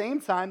 but at the same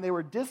time, they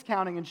were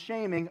discounting and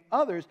shaming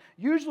others,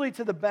 usually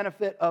to the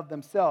benefit of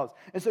themselves.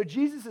 And so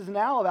Jesus is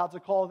now about to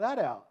call that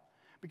out.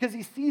 Because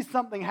he sees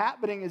something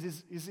happening as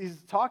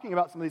he's talking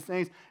about some of these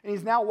things, and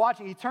he's now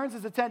watching. He turns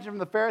his attention from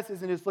the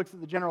Pharisees and just looks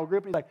at the general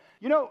group, and he's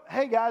like,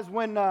 hey guys,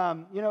 when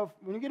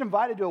you get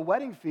invited to a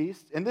wedding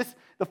feast, and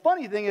the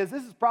funny thing is,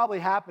 this is probably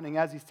happening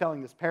as he's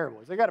telling this parable.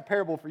 He's like, I got a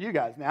parable for you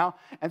guys now.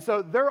 And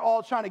so they're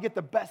all trying to get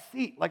the best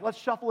seat. Like, let's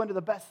shuffle into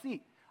the best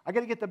seat. I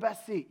got to get the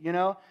best seat,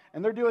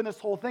 And they're doing this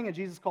whole thing, and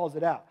Jesus calls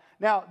it out.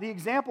 Now, the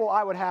example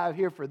I would have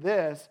here for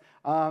this,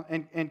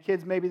 and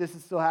kids, maybe this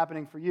is still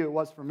happening for you. It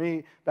was for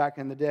me back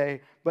in the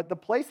day. But the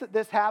place that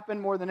this happened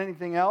more than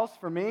anything else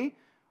for me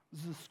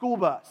was the school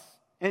bus.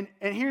 And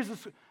here's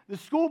the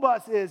school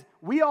bus is,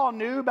 we all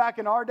knew back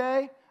in our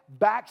day,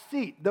 back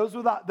seat. Those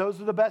were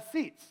the best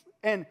seats.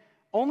 And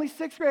only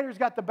sixth graders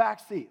got the back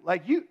seat.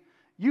 Like,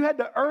 you had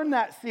to earn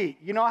that seat.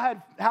 I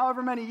had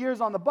however many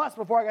years on the bus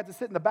before I got to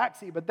sit in the back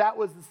seat, but that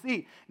was the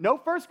seat. No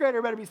first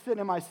grader better be sitting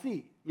in my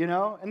seat,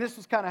 And this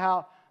was kind of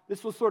how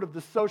This was sort of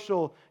the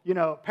social,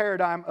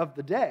 paradigm of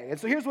the day. And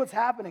so here's what's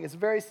happening. It's a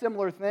very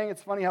similar thing.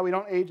 It's funny how we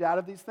don't age out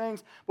of these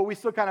things, but we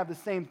still kind of have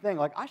the same thing.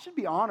 Like, I should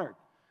be honored.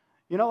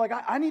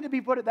 I need to be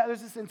put at that.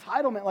 There's this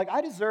entitlement, like, I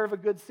deserve a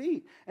good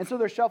seat. And so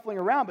they're shuffling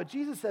around. But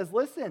Jesus says,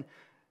 listen,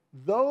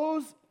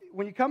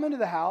 when you come into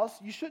the house,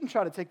 you shouldn't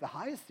try to take the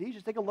highest seat.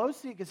 Just take a low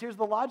seat, because here's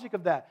the logic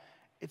of that.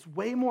 It's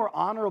way more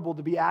honorable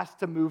to be asked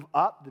to move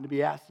up than to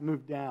be asked to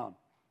move down.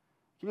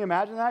 Can you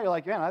imagine that? You're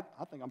like, man,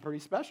 I think I'm pretty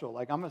special.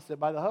 Like, I'm going to sit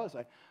by the host.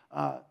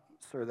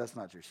 Sir, that's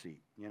not your seat,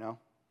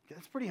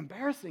 That's pretty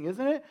embarrassing,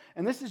 isn't it?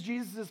 And this is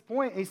Jesus'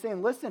 point. He's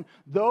saying, listen,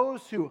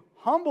 those who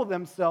humble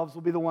themselves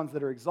will be the ones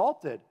that are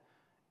exalted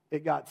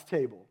at God's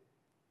table.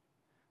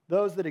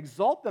 Those that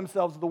exalt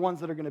themselves are the ones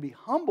that are going to be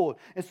humbled.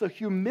 And so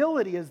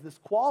humility is this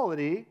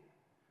quality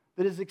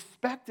that is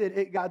expected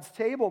at God's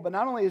table. But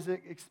not only is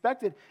it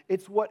expected,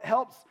 it's what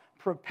helps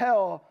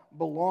propel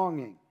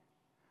belonging.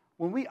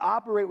 When we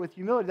operate with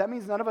humility, that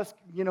means none of us,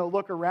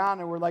 look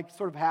around and we're like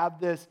sort of have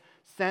this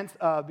sense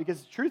of,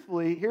 because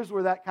truthfully, here's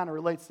where that kind of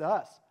relates to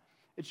us.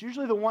 It's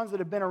usually the ones that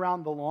have been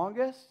around the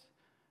longest,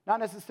 not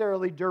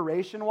necessarily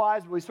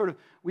duration-wise, but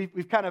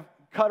we've kind of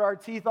cut our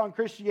teeth on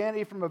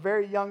Christianity from a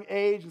very young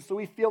age, and so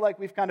we feel like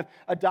we've kind of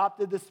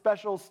adopted this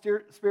special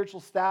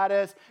spiritual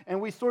status, and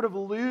we sort of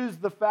lose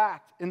the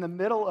fact in the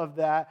middle of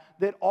that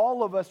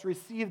all of us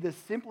receive this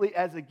simply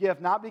as a gift,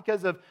 not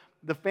because of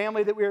the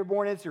family that we were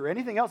born into or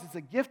anything else. It's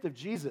a gift of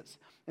Jesus.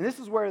 And this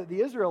is where the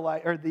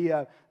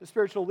the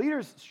spiritual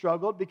leaders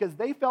struggled, because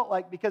they felt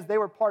like because they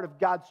were part of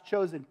God's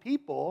chosen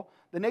people,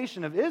 the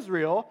nation of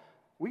Israel,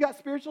 we got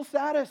spiritual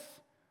status.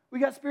 We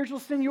got spiritual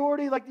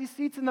seniority, like these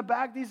seats in the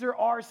back, these are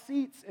our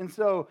seats. And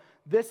so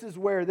this is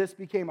where this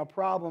became a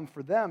problem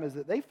for them, is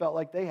that they felt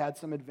like they had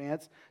some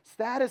advanced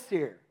status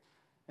here.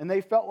 And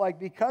they felt like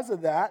because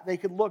of that, they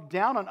could look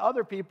down on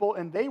other people,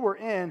 and they were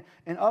in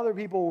and other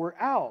people were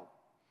out.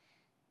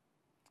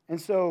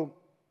 And so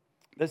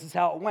this is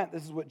how it went.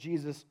 This is what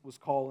Jesus was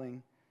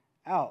calling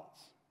out.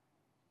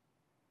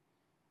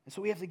 And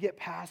so we have to get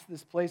past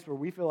this place where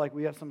we feel like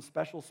we have some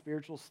special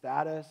spiritual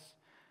status,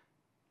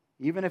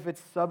 even if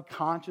it's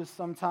subconscious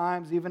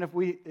sometimes, even if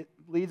it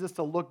leads us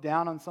to look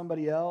down on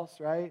somebody else,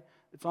 right?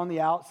 It's on the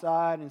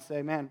outside and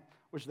say, man,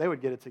 wish they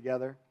would get it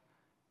together.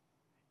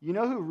 You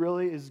know who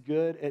really is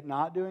good at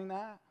not doing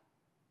that?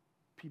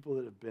 People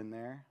that have been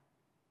there.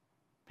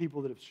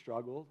 People that have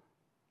struggled.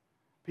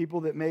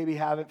 People that maybe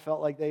haven't felt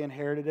like they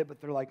inherited it,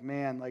 but they're like,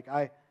 man, like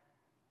I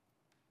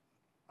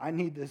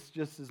need this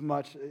just as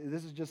much.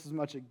 This is just as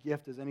much a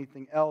gift as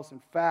anything else. In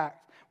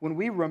fact, when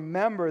we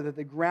remember that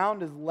the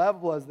ground is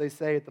level, as they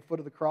say, at the foot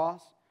of the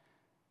cross,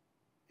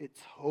 it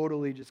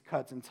totally just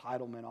cuts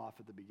entitlement off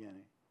at the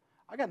beginning.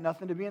 I got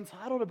nothing to be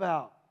entitled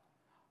about.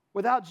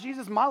 Without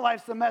Jesus, my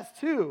life's a mess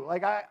too.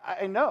 Like,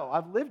 I know,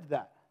 I've lived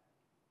that.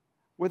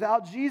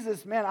 Without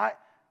Jesus, man, I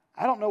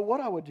don't know what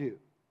I would do.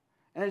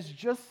 And it's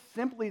just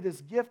simply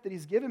this gift that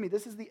he's given me.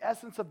 This is the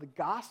essence of the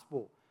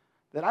gospel,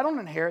 that I don't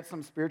inherit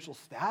some spiritual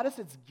status.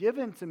 It's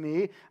given to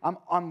me.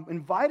 I'm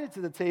invited to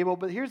the table,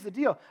 but here's the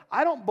deal.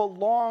 I don't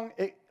belong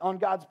on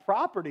God's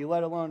property,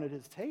 let alone at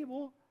his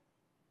table.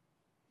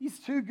 He's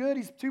too good.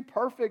 He's too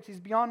perfect. He's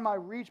beyond my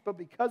reach, but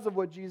because of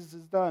what Jesus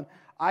has done,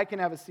 I can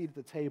have a seat at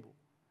the table.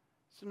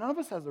 So none of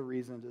us has a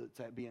reason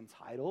to be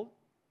entitled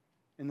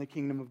in the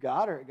kingdom of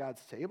God or at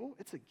God's table.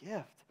 It's a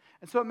gift.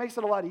 And so it makes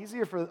it a lot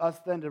easier for us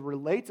then to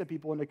relate to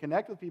people and to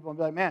connect with people and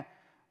be like, man,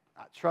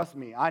 trust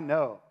me, I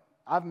know.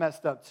 I've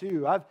messed up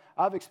too.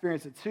 I've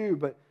experienced it too,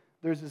 but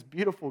there's this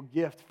beautiful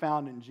gift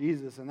found in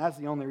Jesus, and that's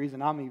the only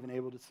reason I'm even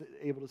able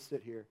to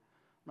sit here.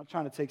 I'm not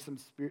trying to take some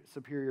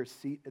superior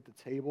seat at the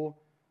table.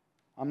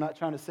 I'm not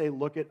trying to say,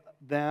 look at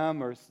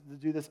them or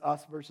do this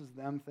us versus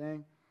them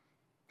thing.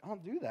 I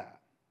don't do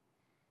that,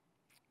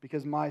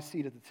 because my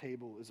seat at the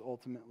table is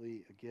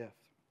ultimately a gift.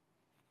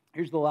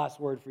 Here's the last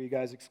word for you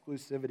guys,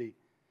 exclusivity.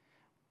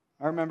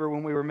 I remember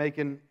when we were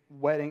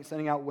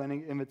sending out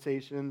wedding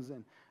invitations,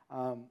 and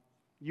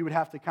you would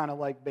have to kind of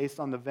like,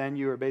 based on the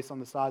venue or based on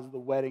the size of the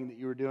wedding that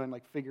you were doing,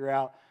 like figure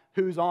out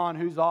who's on,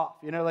 who's off.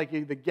 Like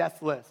the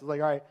guest list. It's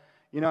like, all right,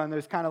 and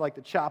there's kind of like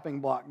the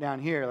chopping block down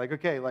here. Like,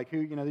 okay, like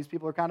who, these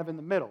people are kind of in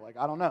the middle. Like,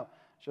 I don't know.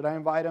 Should I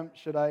invite them?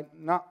 Should I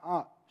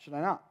not? Should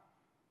I not?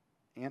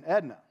 Aunt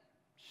Edna,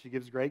 she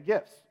gives great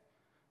gifts.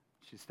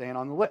 She's staying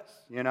on the list,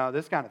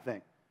 this kind of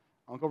thing.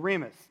 Uncle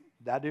Remus,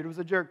 that dude was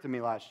a jerk to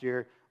me last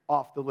year,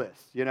 off the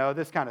list,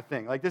 this kind of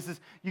thing. Like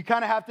you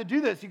kind of have to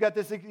do this. You got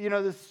this,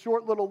 this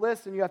short little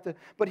list, and you have to,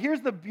 but here's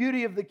the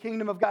beauty of the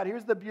kingdom of God.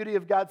 Here's the beauty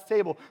of God's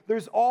table.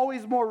 There's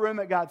always more room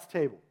at God's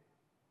table.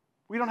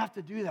 We don't have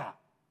to do that.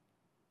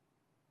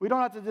 We don't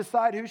have to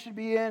decide who should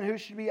be in, who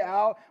should be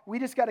out. We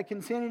just got to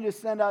continue to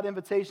send out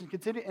invitations,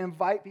 continue to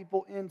invite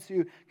people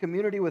into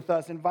community with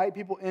us, invite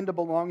people into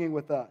belonging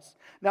with us.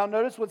 Now,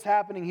 notice what's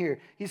happening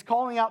here. He's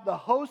calling out the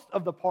host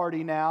of the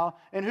party now.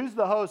 And who's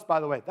the host, by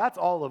the way? That's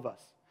all of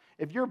us.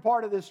 If you're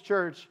part of this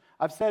church,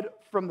 I've said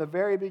from the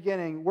very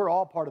beginning, we're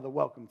all part of the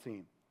welcome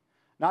team.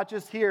 Not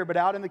just here, but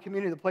out in the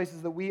community, the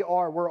places that we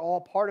are, we're all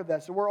part of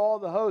that. So we're all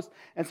the host.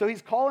 And so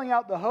he's calling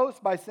out the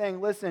host by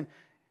saying, listen,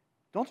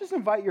 Don't just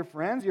invite your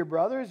friends, your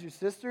brothers, your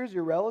sisters,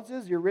 your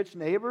relatives, your rich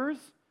neighbors,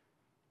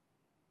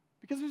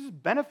 because there's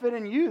just benefit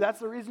in you. That's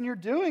the reason you're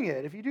doing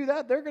it. If you do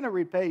that, they're going to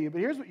repay you.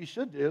 But here's what you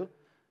should do. You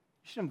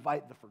should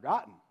invite the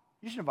forgotten.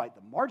 You should invite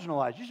the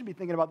marginalized. You should be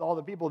thinking about all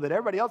the people that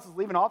everybody else is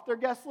leaving off their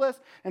guest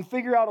list and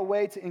figure out a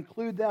way to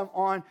include them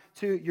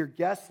onto your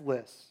guest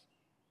list.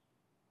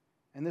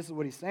 And this is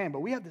what he's saying. But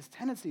we have this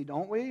tendency,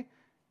 don't we?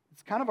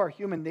 It's kind of our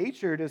human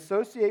nature to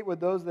associate with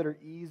those that are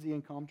easy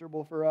and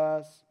comfortable for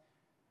us,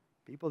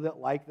 people that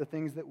like the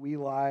things that we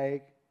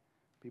like,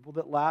 people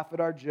that laugh at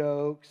our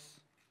jokes.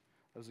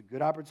 That was a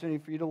good opportunity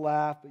for you to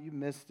laugh, but you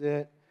missed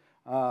it.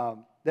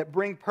 That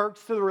bring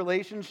perks to the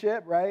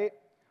relationship, right?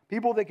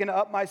 People that can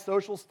up my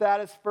social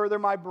status, further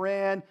my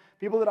brand,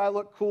 people that I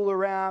look cool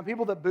around,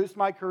 people that boost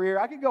my career.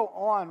 I could go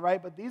on,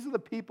 right? But these are the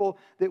people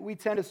that we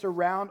tend to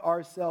surround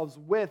ourselves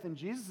with. And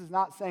Jesus is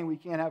not saying we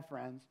can't have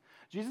friends.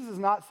 Jesus is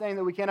not saying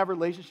that we can't have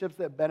relationships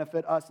that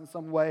benefit us in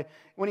some way.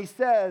 When he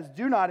says,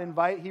 do not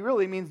invite, he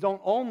really means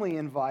don't only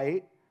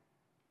invite.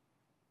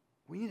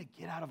 We need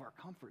to get out of our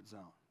comfort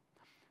zone.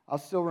 I'll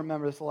still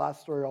remember, this is the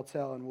last story I'll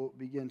tell, and we'll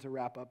begin to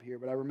wrap up here.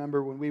 But I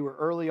remember when we were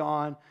early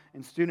on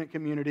in student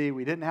community,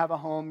 we didn't have a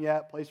home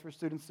yet, place for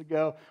students to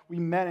go. We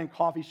met in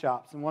coffee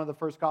shops, and one of the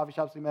first coffee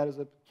shops we met was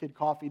a Kid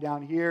Coffee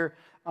down here,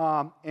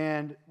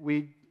 and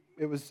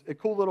it was a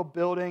cool little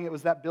building. It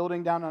was that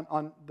building down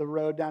on the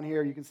road down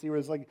here. You can see where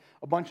there's like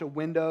a bunch of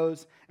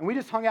windows. And we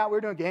just hung out. We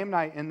were doing game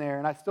night in there,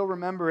 and I still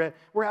remember it.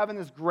 We're having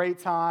this great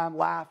time,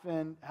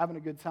 laughing, having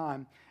a good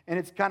time. And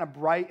it's kind of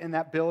bright in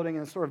that building,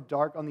 and it's sort of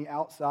dark on the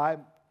outside.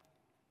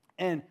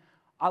 And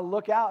I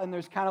look out, and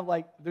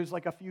there's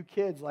like a few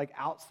kids like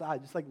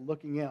outside, just like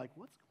looking in, like,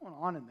 what's going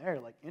on in there?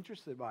 Like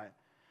interested by it.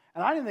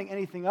 And I didn't think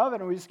anything of it,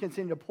 and we just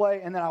continued to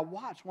play. And then I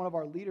watched one of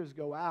our leaders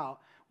go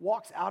out,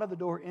 walks out of the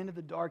door into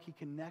the dark. He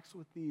connects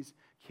with these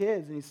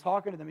kids, and he's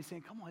talking to them. He's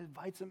saying, come on, he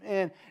invites them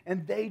in,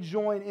 and they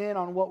join in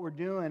on what we're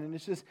doing. And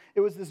it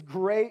was this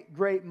great,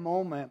 great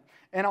moment.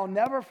 And I'll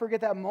never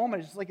forget that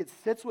moment. It's just like it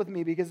sits with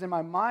me, because in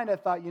my mind I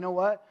thought, you know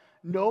what?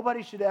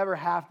 Nobody should ever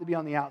have to be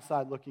on the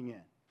outside looking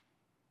in.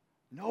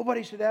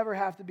 Nobody should ever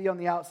have to be on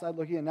the outside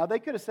looking in. Now, they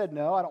could have said,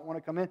 no, I don't want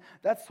to come in.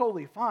 That's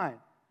totally fine.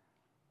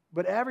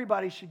 But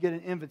everybody should get an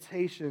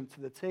invitation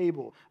to the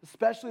table,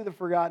 especially the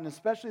forgotten,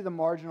 especially the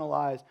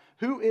marginalized.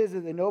 Who is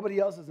it that nobody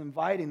else is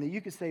inviting that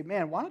you could say,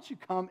 man, why don't you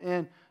come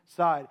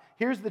inside?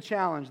 Here's the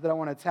challenge that I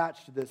want to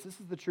attach to this. This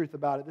is the truth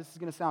about it. This is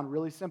going to sound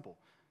really simple.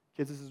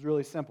 Kids, this is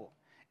really simple.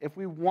 If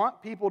we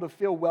want people to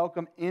feel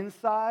welcome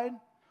inside,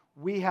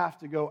 we have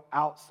to go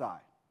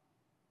outside.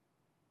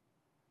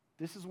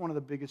 This is one of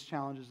the biggest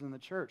challenges in the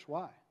church.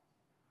 Why?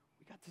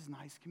 We got this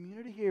nice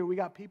community here. We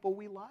got people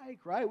we like,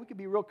 right? We could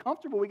be real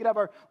comfortable. We could have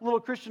our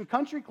little Christian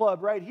country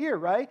club right here,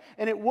 right?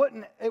 And it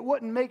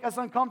wouldn't make us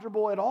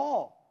uncomfortable at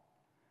all.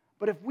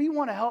 But if we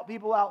want to help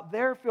people out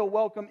there feel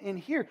welcome in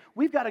here,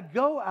 we've got to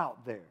go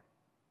out there.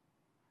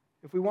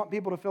 If we want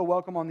people to feel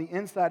welcome on the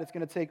inside, it's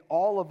going to take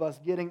all of us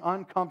getting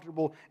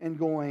uncomfortable and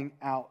going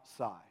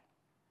outside.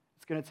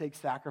 It's going to take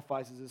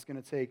sacrifices. It's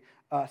going to take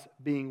us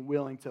being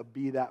willing to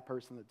be that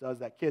person that does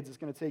that. Kids, it's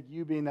going to take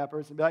you being that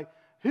person. Be like,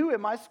 who at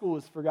my school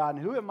is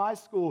forgotten? Who at my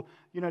school,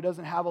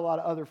 doesn't have a lot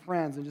of other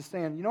friends? And just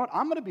saying, you know what,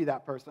 I'm going to be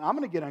that person. I'm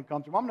going to get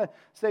uncomfortable. I'm going to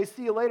say,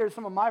 see you later to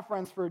some of my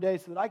friends for a day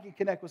so that I can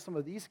connect with some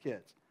of these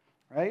kids,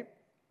 right?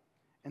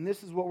 And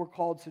this is what we're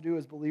called to do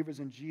as believers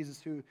in Jesus,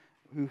 who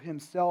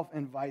himself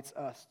invites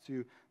us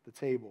to the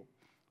table.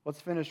 Let's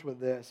finish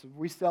with this.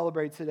 We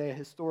celebrate today a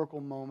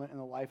historical moment in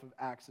the life of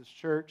Axis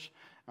Church.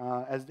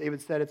 As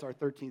David said, it's our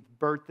 13th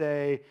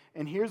birthday.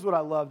 And here's what I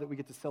love that we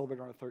get to celebrate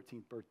on our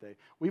 13th birthday.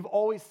 We've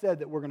always said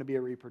that we're going to be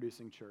a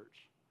reproducing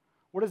church.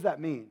 What does that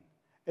mean?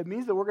 It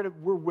means that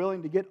we're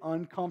willing to get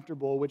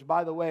uncomfortable, which,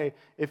 by the way,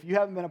 if you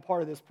haven't been a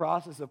part of this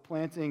process of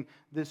planting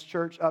this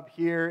church up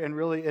here and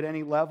really at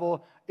any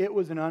level, it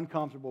was an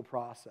uncomfortable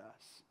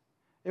process.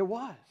 It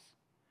was.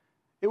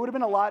 It would have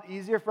been a lot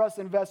easier for us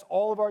to invest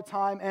all of our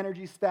time,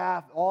 energy,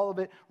 staff, all of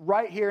it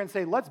right here and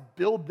say, let's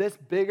build this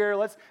bigger.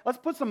 Let's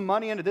put some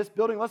money into this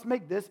building. Let's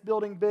make this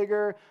building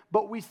bigger.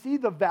 But we see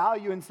the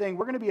value in saying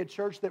we're going to be a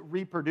church that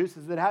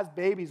reproduces, that has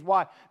babies.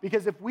 Why?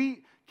 Because if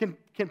we can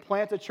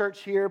plant a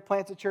church here,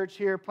 plant a church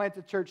here, plant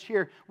a church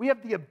here, we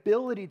have the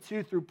ability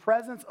to, through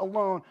presence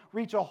alone,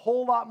 reach a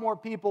whole lot more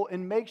people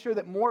and make sure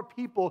that more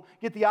people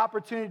get the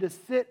opportunity to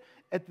sit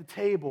at the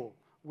table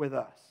with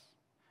us.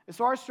 And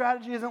so our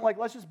strategy isn't like,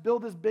 let's just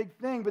build this big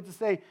thing, but to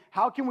say,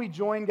 how can we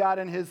join God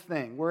in his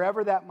thing,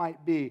 wherever that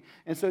might be?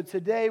 And so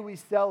today we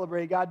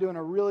celebrate God doing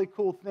a really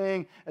cool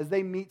thing as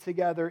they meet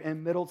together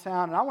in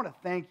Middletown. And I want to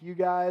thank you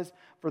guys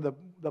for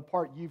the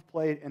part you've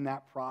played in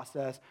that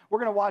process. We're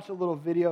going to watch a little video